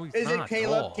 No, he's not. Is it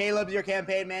Caleb? Oh. Caleb's your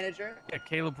campaign manager? Yeah,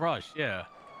 Caleb Rush. Yeah.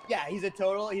 Yeah, he's a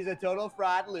total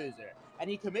fraud loser. And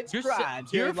he commits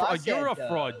crimes. You're a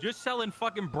fraud. You're selling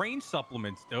fucking brain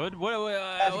supplements, dude.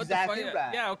 That's exactly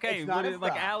right. Yeah, okay.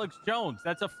 Like Alex Jones.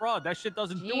 That's a fraud. That shit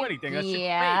doesn't do anything. That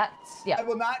shit's fake. I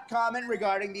will not comment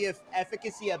regarding the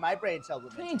efficacy of my brain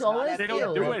supplements. They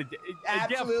don't do it.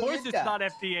 Absolutely, of course it's not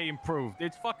FDA approved.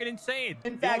 It's fucking insane.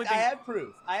 In fact, I have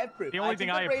proof. The only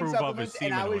thing I approve of is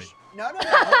semen. No, hold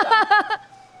on.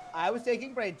 I was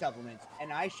taking brain supplements,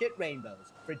 and I shit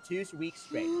rainbows for 2 weeks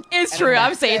straight. It's true.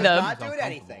 I've seen them. Not doing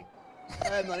anything.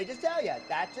 Let me just tell you,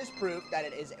 that's just proof that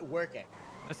it is working.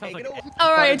 That sounds like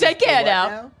all right, take care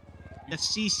now. The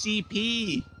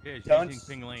CCP. Yeah,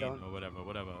 Jinping Lane or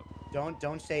whatever.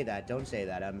 Don't say that. Don't say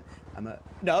that.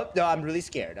 No, I'm really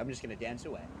scared. I'm just gonna dance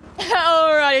away.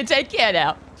 All right, take care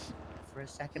now. For a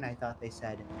second, I thought they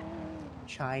said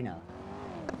China.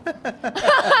 That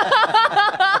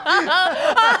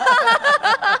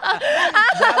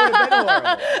would have been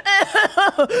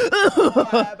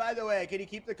horrible. By the way, can you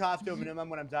keep the cost to a minimum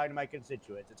when I'm talking to my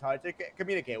constituents? It's hard to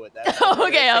communicate with them.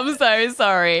 Okay, I'm so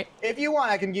sorry. If you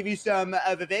want, I can give you some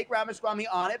Vivek Ramaswamy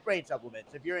on-it brain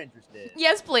supplements if you're interested.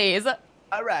 Yes, please.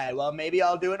 All right, well, maybe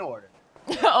I'll do an order.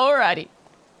 Alrighty.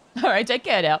 All right, take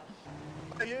care now.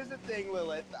 Here's the thing,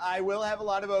 Lilith. I will have a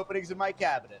lot of openings in my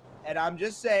cabinet. And I'm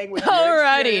just saying, with your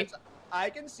experience, I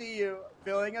can see you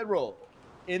filling a role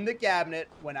in the cabinet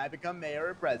when I become mayor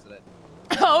or president.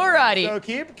 Alrighty. So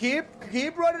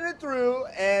keep running it through,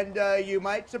 and you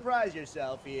might surprise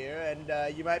yourself here,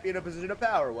 and you might be in a position of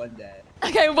power one day.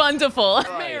 Okay, wonderful.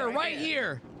 Mayor, right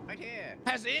here,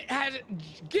 has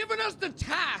given us the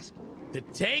task to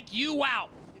take you out.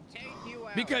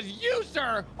 Because you,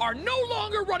 sir, are no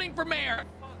longer running for mayor.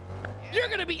 You're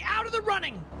gonna be out of the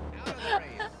running.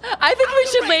 I think we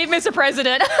should leave, Mr.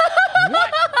 President.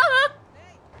 What?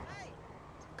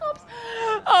 Cops.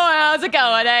 Oh, how's it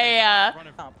going? Hey,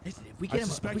 Listen, if we get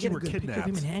him a good picture of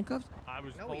him in handcuffs,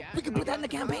 we can put that in the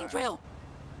campaign trail.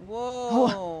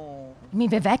 Whoa. You mean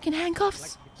Vivek in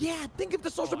handcuffs? Yeah, think of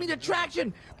the social media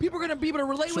traction. People are gonna be able to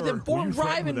relate with him, Forum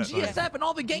Drive and GSF and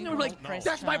all the gang members like,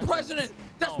 that's my president,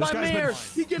 that's my mayor.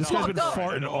 He gets locked up.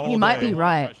 You might be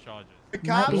right.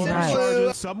 Might be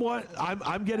right. Somewhat,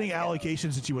 I'm getting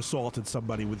allegations that you assaulted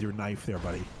somebody with your knife there,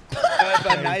 buddy. If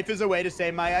a knife is a way to say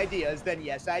my ideas, then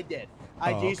yes, I did.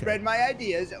 I spread my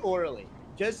ideas orally,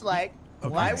 just like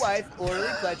my wife orally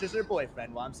pledges her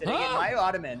boyfriend while I'm sitting in my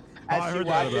ottoman. As I heard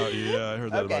that about you. Yeah, I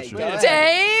heard that about you.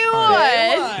 Day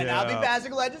one. I'll be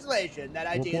passing legislation that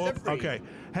ideas are free. Okay.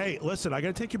 Hey, listen, I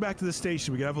gotta take you back to the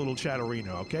station. We gotta have a little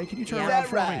chatterino, okay? Can you turn Is around that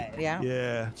for right? me?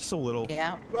 Yeah, just a little.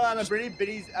 Yeah. Well, I'm a really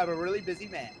busy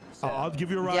man. So. I'll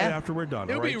give you a ride after we're done.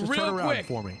 It'll all right? be Just real turn around quick.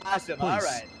 for me. Awesome. Please. All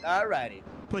right. All righty.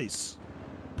 Please,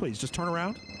 just turn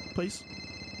around, please.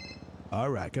 All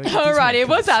right. Alrighty,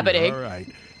 what's happening? All right.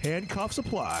 Handcuffs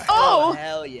apply. Oh!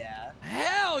 Hell yeah.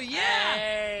 Hell yeah!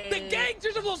 Hey. The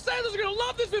gangsters of Los Angeles are gonna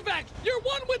love this, Vivek. You're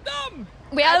one with them.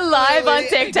 We are live on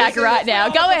TikTok right now.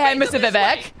 Go ahead, Mr.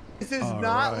 Vivek. This is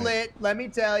not lit, let me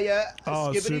tell you.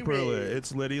 Oh, super lit.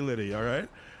 It's litty, all right?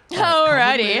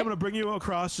 Alrighty. I'm gonna bring you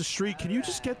across the street. Can you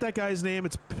just get that guy's name?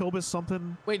 It's Pilbus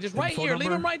something. Wait, just And right phone here. Leave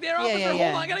number? him right there, officer. Hold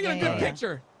on, I gotta get a good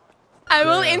picture. I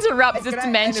will interrupt just to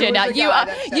mention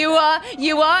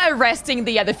you are arresting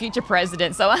the future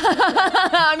president, so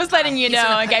I'm just letting you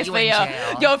know in case for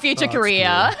your future career.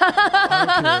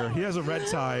 I don't care. He has a red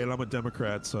tie, and I'm a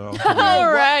Democrat, so.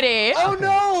 Alrighty. Oh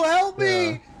no! Help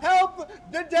me! Help!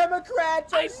 The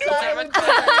Democrats are silent.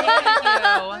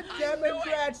 The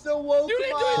Democrats, the woke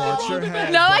Watch your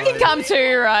head. No, I can come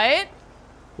too, right?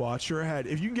 Watch your head.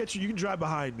 If you can drive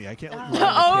behind me. I can't let you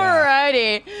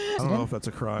Alrighty. I don't know if that's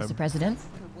a crime. Mr. President.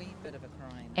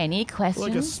 Any questions?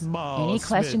 Like a small any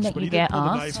question smidge, that but you he get didn't pull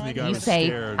the knife asked, and the guy you was say,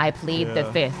 scared. I plead the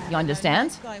fifth. You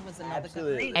understand?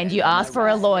 Absolutely. And you ask for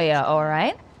a lawyer,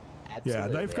 alright? Yeah,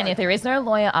 knife And if there is no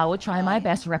lawyer, I will try my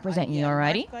best to represent you,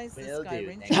 alrighty? Will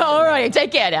do. Alrighty,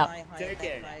 take care now. Take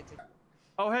care.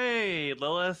 Oh, hey,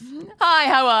 Lilith. Hi,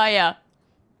 how are ya?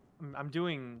 I'm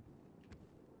doing...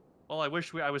 Well, I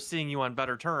wish I was seeing you on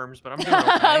better terms, but I'm doing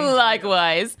okay.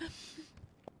 Likewise.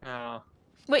 Oh.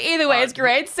 Well, either way, it's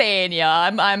great seeing you.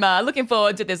 I'm looking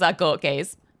forward to this court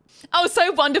case. Oh,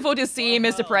 so wonderful to see you,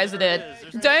 Mr. President.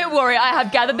 Don't worry, I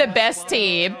have gathered the best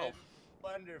team.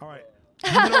 All right.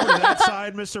 You get over to that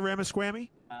side, Mr.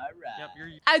 Ramaswamy. All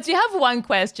right. I do have one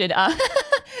question.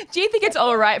 Do you think it's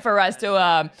all right for us to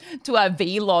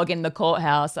vlog in the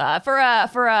courthouse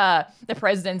for the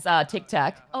president's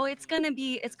TikTok? Oh, it's gonna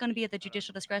be at the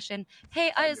judicial discretion.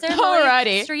 Hey, is there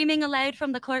Alrighty. live streaming allowed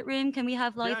from the courtroom? Can we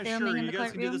have live Yeah, filming sure. in the You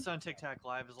guys can do courtroom? this on TikTok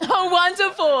Live as Oh,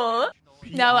 wonderful!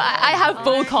 No, I have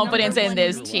full confidence in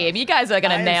this team. You guys are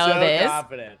gonna nail this.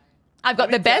 Confident. I've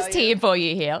got the best team for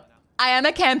you here. I am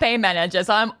a campaign manager,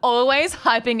 so I'm always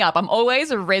hyping up. I'm always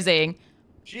rizzing.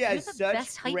 She has the such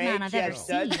best hype great, man I've she ever has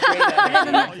such seen. great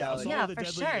energy. Yeah, for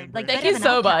sure. Like, Thank you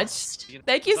so much.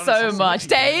 Thank you so much.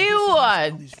 Day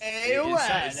one. Day one.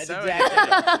 That's So exactly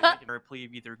right. or a plea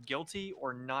of either guilty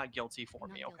or not guilty for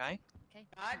me, okay?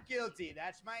 Not guilty.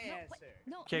 That's my answer.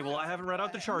 Okay, well, I haven't read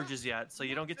out the charges yet, so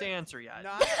you don't get to answer yet.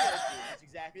 Not guilty. That's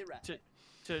exactly right.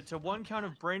 To one count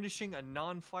of brandishing a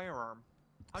non-firearm.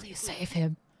 Please save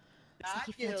him. It's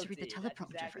like he forgot to read the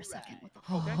teleprompter for a second. What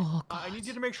the Okay. Oh, I need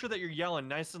you to make sure that you're yelling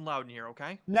nice and loud in here,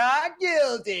 okay? Not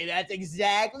guilty. That's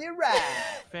exactly right.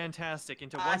 Fantastic.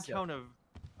 Into one Awesome. count of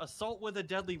assault with a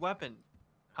deadly weapon.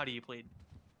 How do you plead?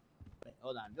 Wait,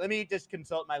 hold on. Let me just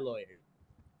consult my lawyer.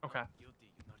 Okay.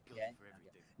 Okay.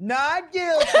 Not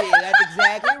guilty. That's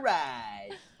exactly right.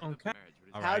 Okay.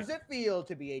 How does it feel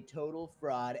to be a total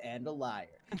fraud and a liar?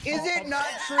 Is it not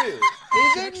true?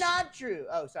 Is it not true?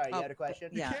 Oh, sorry. You had a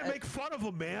question? You can't make fun of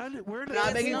him, man. We're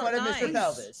not making fun of Mr.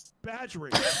 Pelvis.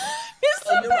 Badgering.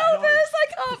 Mr. Pelvis, I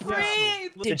can't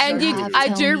breathe. And I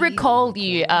do recall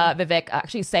you, Vivek,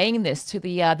 actually saying this to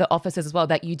the officers as well,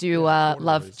 that you do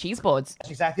love cheese boards.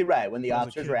 That's exactly right. When the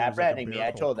officers were apprehending me,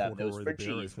 I told them it was for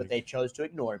cheese, but they chose to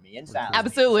ignore me and silence me.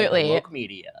 Absolutely. Woke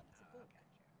media.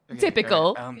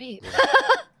 Typical.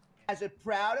 As a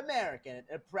proud American,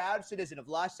 a proud citizen of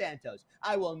Los Santos,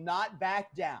 I will not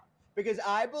back down because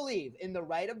I believe in the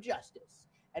right of justice.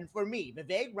 And for me,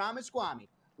 Vivek Ramaswamy,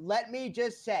 let me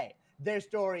just say, their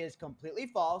story is completely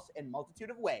false in a multitude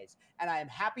of ways, and I am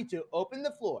happy to open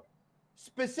the floor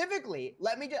Specifically,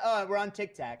 let me. We're on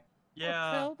TikTok.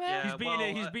 Yeah, yeah.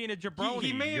 He's being a jabroni.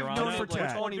 He may have done it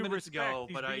like 20 minutes ago,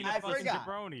 but I forgot.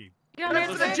 Jabroni.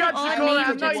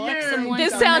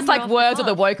 This sounds like words of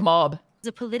the woke mob. It's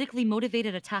a politically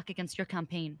motivated attack against your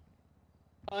campaign.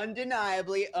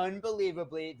 Undeniably,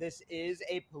 unbelievably, this is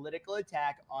a political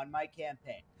attack on my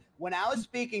campaign. When I was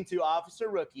speaking to Officer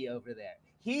Rookie over there,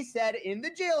 he said in the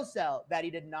jail cell that he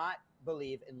did not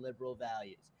believe in liberal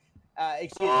values.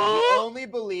 Excuse me, he only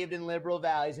believed in liberal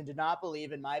values and did not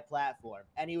believe in my platform.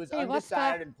 And he was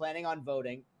undecided and planning on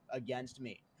voting against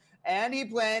me. And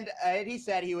he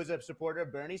said he was a supporter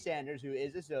of Bernie Sanders, who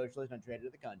is a socialist and traitor to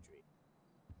the country.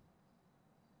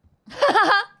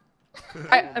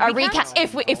 A recap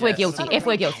if we're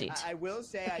guilty. I will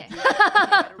say okay.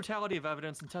 I do brutality of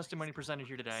evidence and testimony presented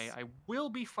here today. I will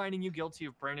be finding you guilty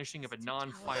of brandishing of a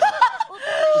non-firearm, which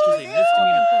is a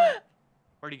misdemeanor.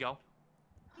 Where'd he go?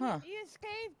 Huh. He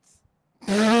escaped.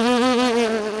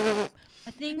 I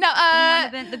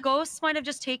think the ghosts might have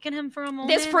just taken him for a moment.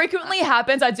 This frequently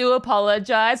happens. I do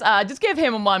apologize. Just give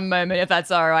him one moment if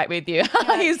that's all right with you.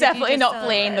 He's definitely not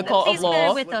fleeing the court of law. Please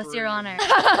bear with us, Your Honor.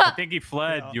 I think he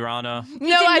fled, Your Honor.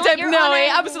 No, I don't know. He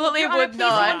absolutely would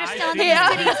not. Understand that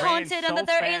the city is haunted and that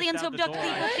there are aliens who abduct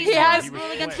people.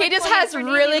 He just has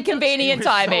really convenient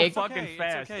timing.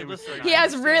 He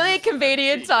has really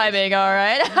convenient timing, all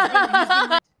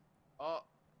right?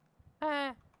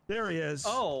 There he is.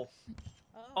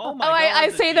 Oh my God, I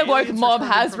see the woke mob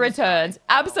has returned.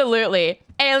 Absolutely.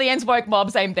 Aliens, woke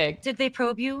mob, same thing. Did they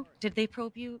probe you? They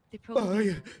probe you?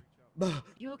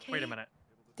 You okay? Wait a minute.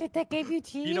 Did they give you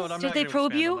cheese? You know what, Did they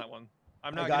probe you?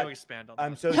 I'm not going to expand on that.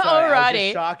 I'm so sorry. I was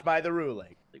just shocked by the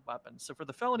ruling. Weapons. So for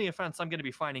the felony offense, I'm going to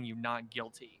be finding you not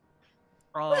guilty.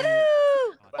 Wonderful.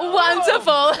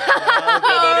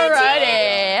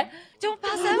 Alrighty. Don't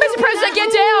pass out. Mr. President, get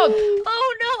down.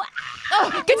 Oh no.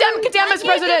 Oh, get down, Mr.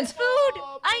 President. Food.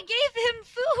 I gave him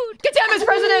food. Get down, Mr.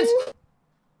 President.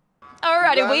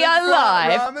 Alrighty, we are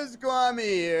live. Ramaswamy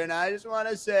here, and I just want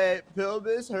to say,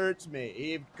 Pilbus hurts me.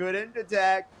 He couldn't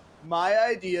attack my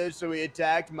ideas, so he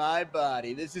attacked my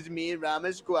body. This is me,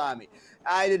 Ramaswamy.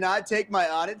 I did not take my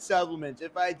Onnit supplements.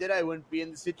 If I did, I wouldn't be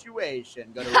in the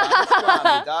situation. Go to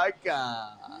ramaswamy.com.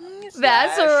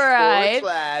 That's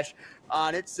right.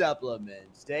 /Onnit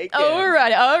supplements. Take care.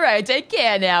 All right. Take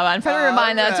care now. I'm trying to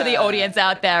remind that to the audience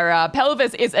out there.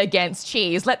 Pelvis is against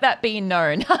cheese. Let that be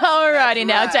known. Alrighty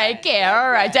now. Take care.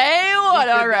 All right. Day one.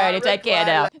 Alrighty. Take care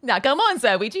now. Now, come on,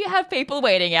 sir. We do have people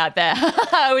waiting out there.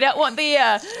 We don't want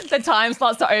the time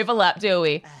slots to overlap, do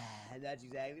we? That's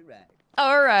exactly right.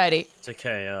 Alrighty. It's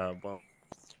okay. Well,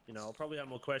 you know, I'll probably have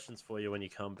more questions for you when you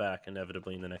come back,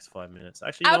 inevitably in the next 5 minutes.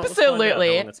 Actually, you know, let's find out how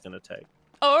long it's gonna take.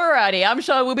 Alrighty, I'm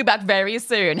sure we'll be back very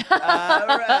soon.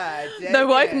 Alright. The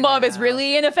woke mob is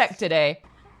really in effect today.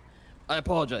 I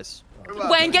apologize.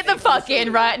 Wayne, get the fuck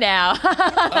in right now.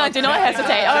 Do not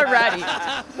hesitate. Alrighty.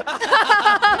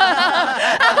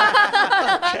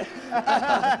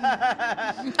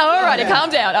 Alrighty,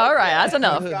 calm down. Alright, that's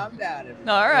enough. Calm down.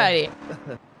 Alrighty.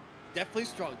 Definitely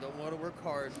strong. Don't want to work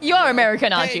hard. You are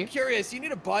American, aren't you? Curious. You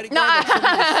need a bodyguard.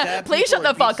 Nah. Please shut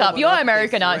the fuck up. You are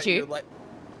American, aren't you?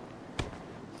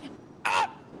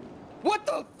 What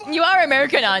the fuck? You are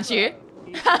American, aren't you?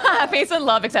 Peace and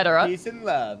love, etc. Peace and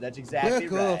love. That's exactly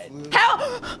right.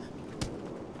 How?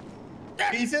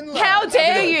 Peace and love. How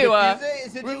dare you? Here's a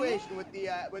situation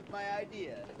with my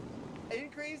idea.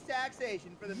 Increased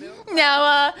taxation for the middle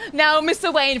class. Now,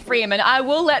 Mr. Wayne Freeman, I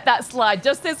will let that slide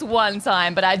just this one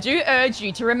time, but I do urge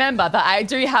you to remember that I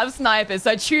do have snipers,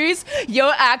 so choose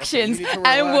your actions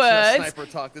and words. Sniper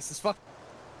talk. This is fuck.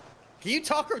 Can you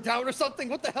talk her down or something?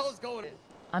 What the hell is going on?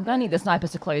 I'm gonna need the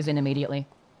snipers to close in immediately.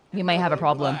 We may have a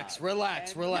problem.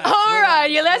 Relax.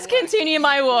 Alrighty, let's continue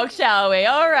my walk, shall we?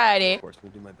 Alrighty. Of course,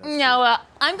 we'll do my best. Now,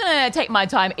 I'm gonna take my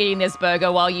time eating this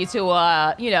burger while you two,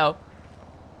 you know,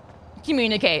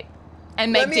 communicate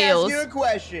and make deals. Let me ask you a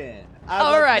question. I'd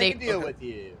like to make a deal with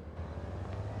you.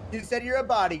 You said you're a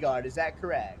bodyguard, is that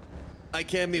correct? I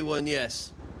can be one,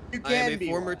 yes. You can I am a be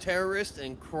former one. terrorist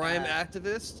and crime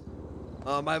activist.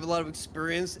 I have a lot of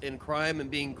experience in crime and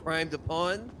being crimed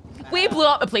upon. We blew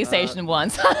up a police station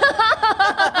once.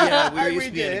 Yeah, we used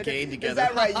to be in a gang together. Is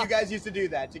that right? You guys used to do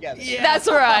that together? Yeah. That's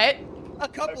right. A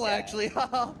couple, actually.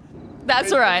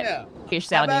 That's right. How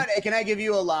about, can I give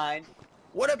you a line?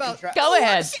 What about... Go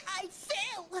ahead. I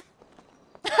fail.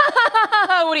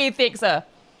 What do you think, sir?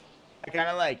 I kind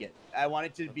of like it. I want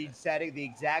it to be said the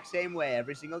exact same way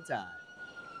every single time.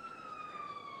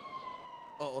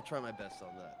 Oh, I'll try my best on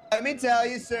that. Let me tell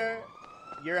you, sir,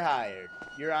 you're hired.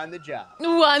 You're on the job.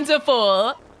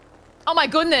 Wonderful. Oh my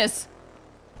goodness.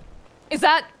 Is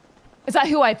that Is that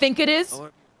who I think it is?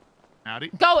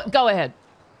 Howdy. Go ahead.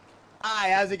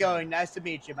 Hi, how's it going? Nice to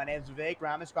meet you. My name's Vivek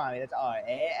Ramaswamy. That's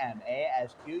R-A-M-A-S-Q-U-A-M-Y.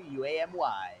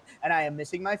 And I am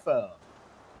missing my phone.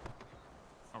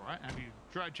 All right. Have you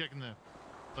tried checking the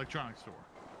electronics store?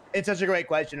 It's such a great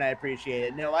question. I appreciate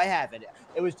it. No, I haven't.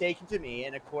 It was taken to me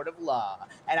in a court of law,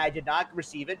 and I did not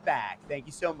receive it back. Thank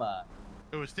you so much.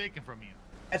 It was taken from you.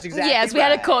 That's exactly Yes, we right.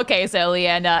 had a court case earlier,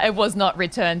 and it was not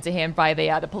returned to him by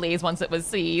the police once it was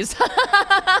seized.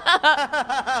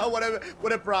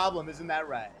 what a problem, isn't that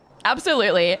right?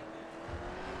 Absolutely.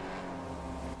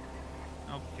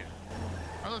 Okay.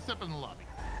 Well, let's step in the lobby.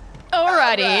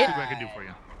 Alrighty. See what I can do for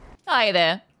you. Hi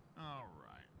there. All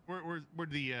right.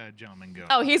 Where'd the gentleman go?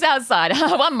 Oh, he's outside.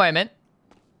 One moment.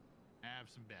 I have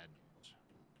some bad news.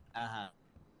 Uh-huh.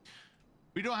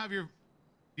 We don't have your... Do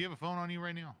you have a phone on you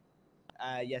right now?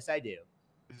 Yes, I do.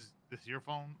 Is this your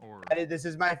phone or? This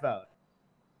is my phone.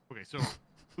 Okay, so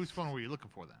whose phone were you looking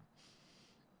for then?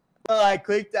 Well, I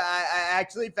clicked. I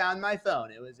actually found my phone.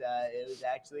 It was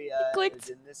actually it was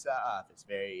in this office.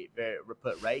 Very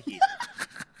put right here.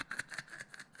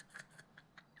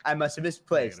 I must have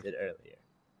misplaced it earlier.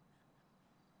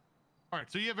 All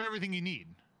right, so you have everything you need.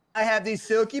 I have these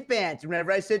silky pants.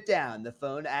 Whenever I sit down, the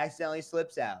phone accidentally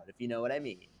slips out. If you know what I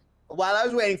mean. While I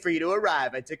was waiting for you to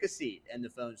arrive, I took a seat, and the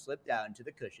phone slipped out into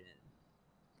the cushion.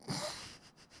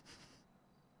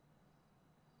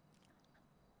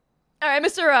 All right,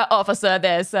 Mr. Officer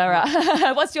there, sir.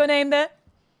 What's your name there?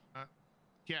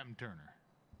 Captain Turner.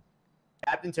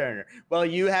 Captain Turner. Well,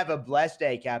 you have a blessed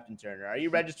day, Captain Turner. Are you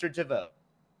registered to vote?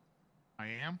 I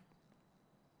am.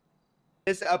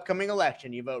 This upcoming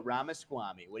election, you vote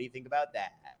Ramaswamy. What do you think about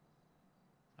that?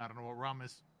 I don't know what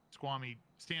Ramaswamy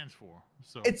stands for.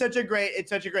 So it's such a great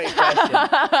question.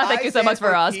 Thank you so much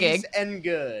for asking. Peace and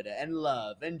good and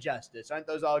love and justice. Aren't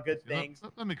those all good things?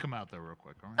 Let me come out there real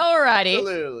quick. All right? Alrighty.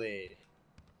 Absolutely.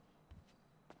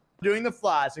 Doing the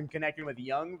floss and connecting with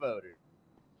young voters.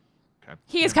 Okay.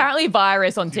 He is currently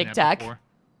virus on TikTok.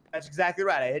 That's exactly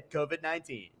right. I hit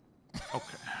COVID-19.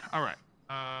 Okay. All right.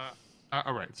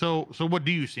 All right. So what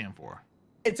do you stand for?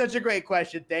 It's such a great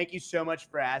question. Thank you so much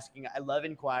for asking. I love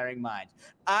inquiring minds.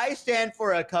 I stand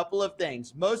for a couple of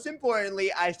things. Most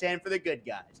importantly, I stand for the good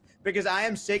guys because I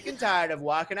am sick and tired of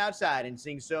walking outside and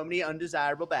seeing so many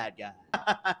undesirable bad guys.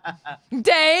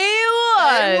 Day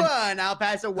one. I'll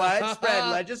pass a widespread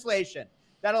legislation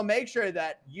that'll make sure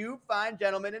that you fine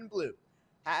gentlemen in blue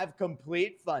have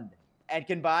complete funding and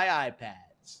can buy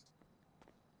iPads.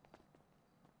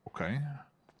 Okay.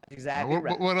 Exactly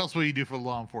right. What else will you do for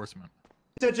law enforcement?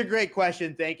 Such a great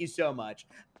question. Thank you so much.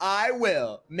 I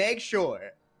will make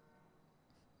sure.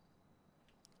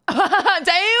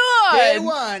 Day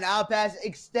one, I'll pass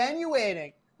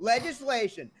extenuating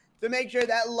legislation to make sure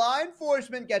that law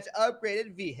enforcement gets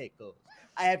upgraded vehicles.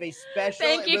 I have a special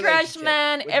Thank you,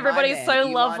 Crashman. Everybody's so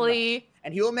lovely. Musk,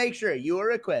 and he will make sure you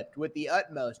are equipped with the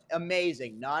utmost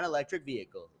amazing non-electric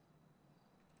vehicle.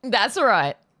 That's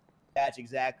right. That's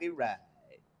exactly right.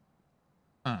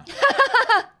 Huh.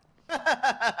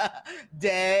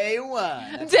 Day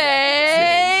one.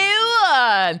 Day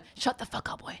one. Shut the fuck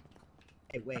up, boy.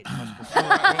 Hey, wait.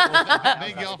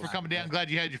 Thank you all for coming down. Glad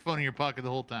you had your phone in your pocket the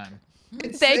whole time.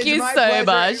 Thank you so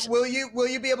much. Will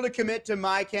you be able to commit to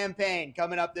my campaign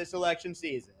coming up this election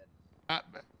season?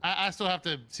 I still have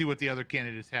to see what the other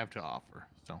candidates have to offer.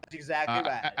 So that's exactly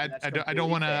right. I don't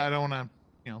want to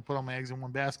put all my eggs in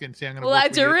one basket and say I'm going to. Well, I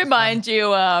do remind you,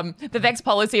 the Vex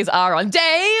policies are on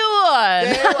day one.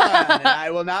 Day one. And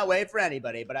I will not wait for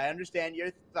anybody, but I understand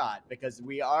your thought because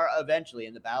we are eventually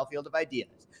in the battlefield of ideas.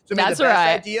 So may the best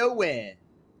idea win.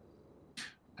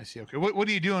 I see. Okay. What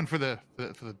are you doing for the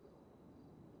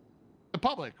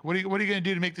public? What are you going to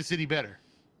do to make the city better?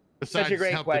 Besides such a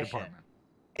great help question. The department?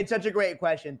 It's such a great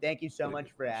question. Thank you so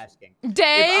much for asking.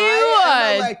 Day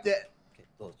one. Okay,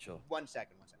 chill. One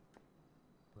second.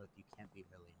 Look, you can't be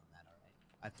really on that, all right?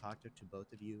 I've talked to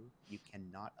both of you. You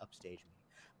cannot upstage me.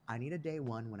 I need a day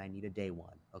one when I need a day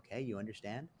one. Okay, you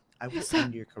understand? I will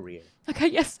end your career. Okay,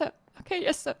 yes, sir. Okay,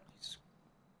 yes, sir.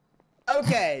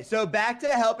 Okay, so back to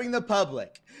helping the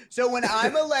public. So when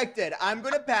I'm elected, I'm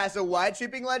going to pass a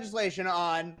wide-sweeping legislation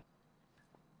on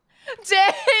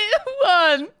day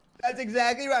one. That's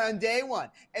exactly right, on day one.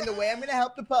 And the way I'm going to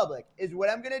help the public is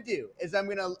what I'm going to do is I'm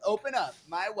going to open up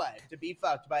my wife to be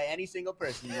fucked by any single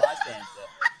person in Los Angeles.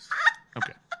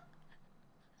 Okay.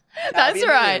 That's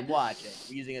right. Watching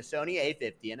using a Sony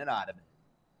A50 and an ottoman.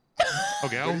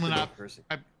 Okay, I'm not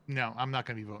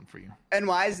going to be voting for you. And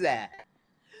why is that?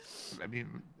 I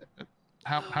mean,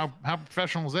 how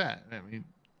professional is that? I mean,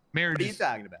 marriage. What are you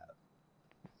talking about?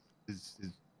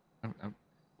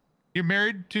 You're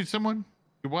married to someone?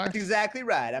 Your wife? That's exactly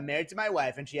right. I'm married to my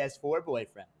wife, and she has 4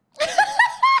 boyfriends.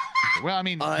 Well, I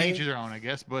mean, each their own, I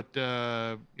guess, but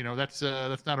you know, that's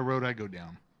not a road I go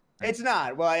down. It's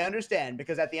not. Well, I understand,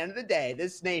 because at the end of the day,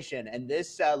 this nation and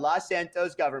this Los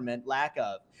Santos government lack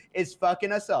of is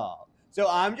fucking us all. So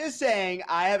I'm just saying,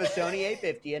 I have a Sony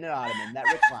A50 and an Ottoman that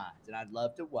reclines, and I'd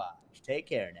love to watch. Take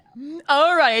care now.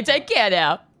 All right, take care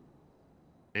now.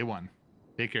 Day one.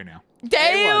 Take care now.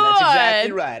 Day one. That's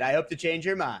exactly right. I hope to change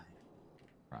your mind.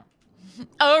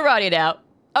 All righty now.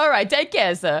 All right, take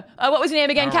care, sir. What was your name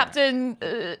again, Captain?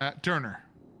 Turner.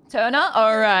 Turner?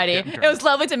 Alrighty. Captain It was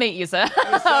lovely to meet you, sir.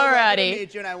 It was so lovely Alrighty. to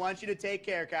meet you, and I want you to take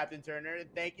care, Captain Turner.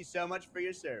 And thank you so much for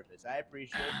your service. I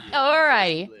appreciate you.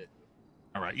 Alrighty.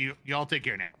 All right, you all take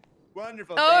care now.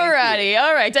 Wonderful. Alrighty.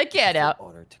 All right, take care now.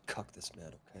 Honor to cuck this man,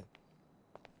 okay?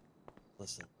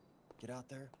 Listen, get out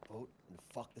there, vote, and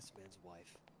fuck this man's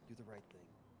wife. Do the right thing.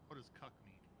 What does cuck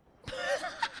mean?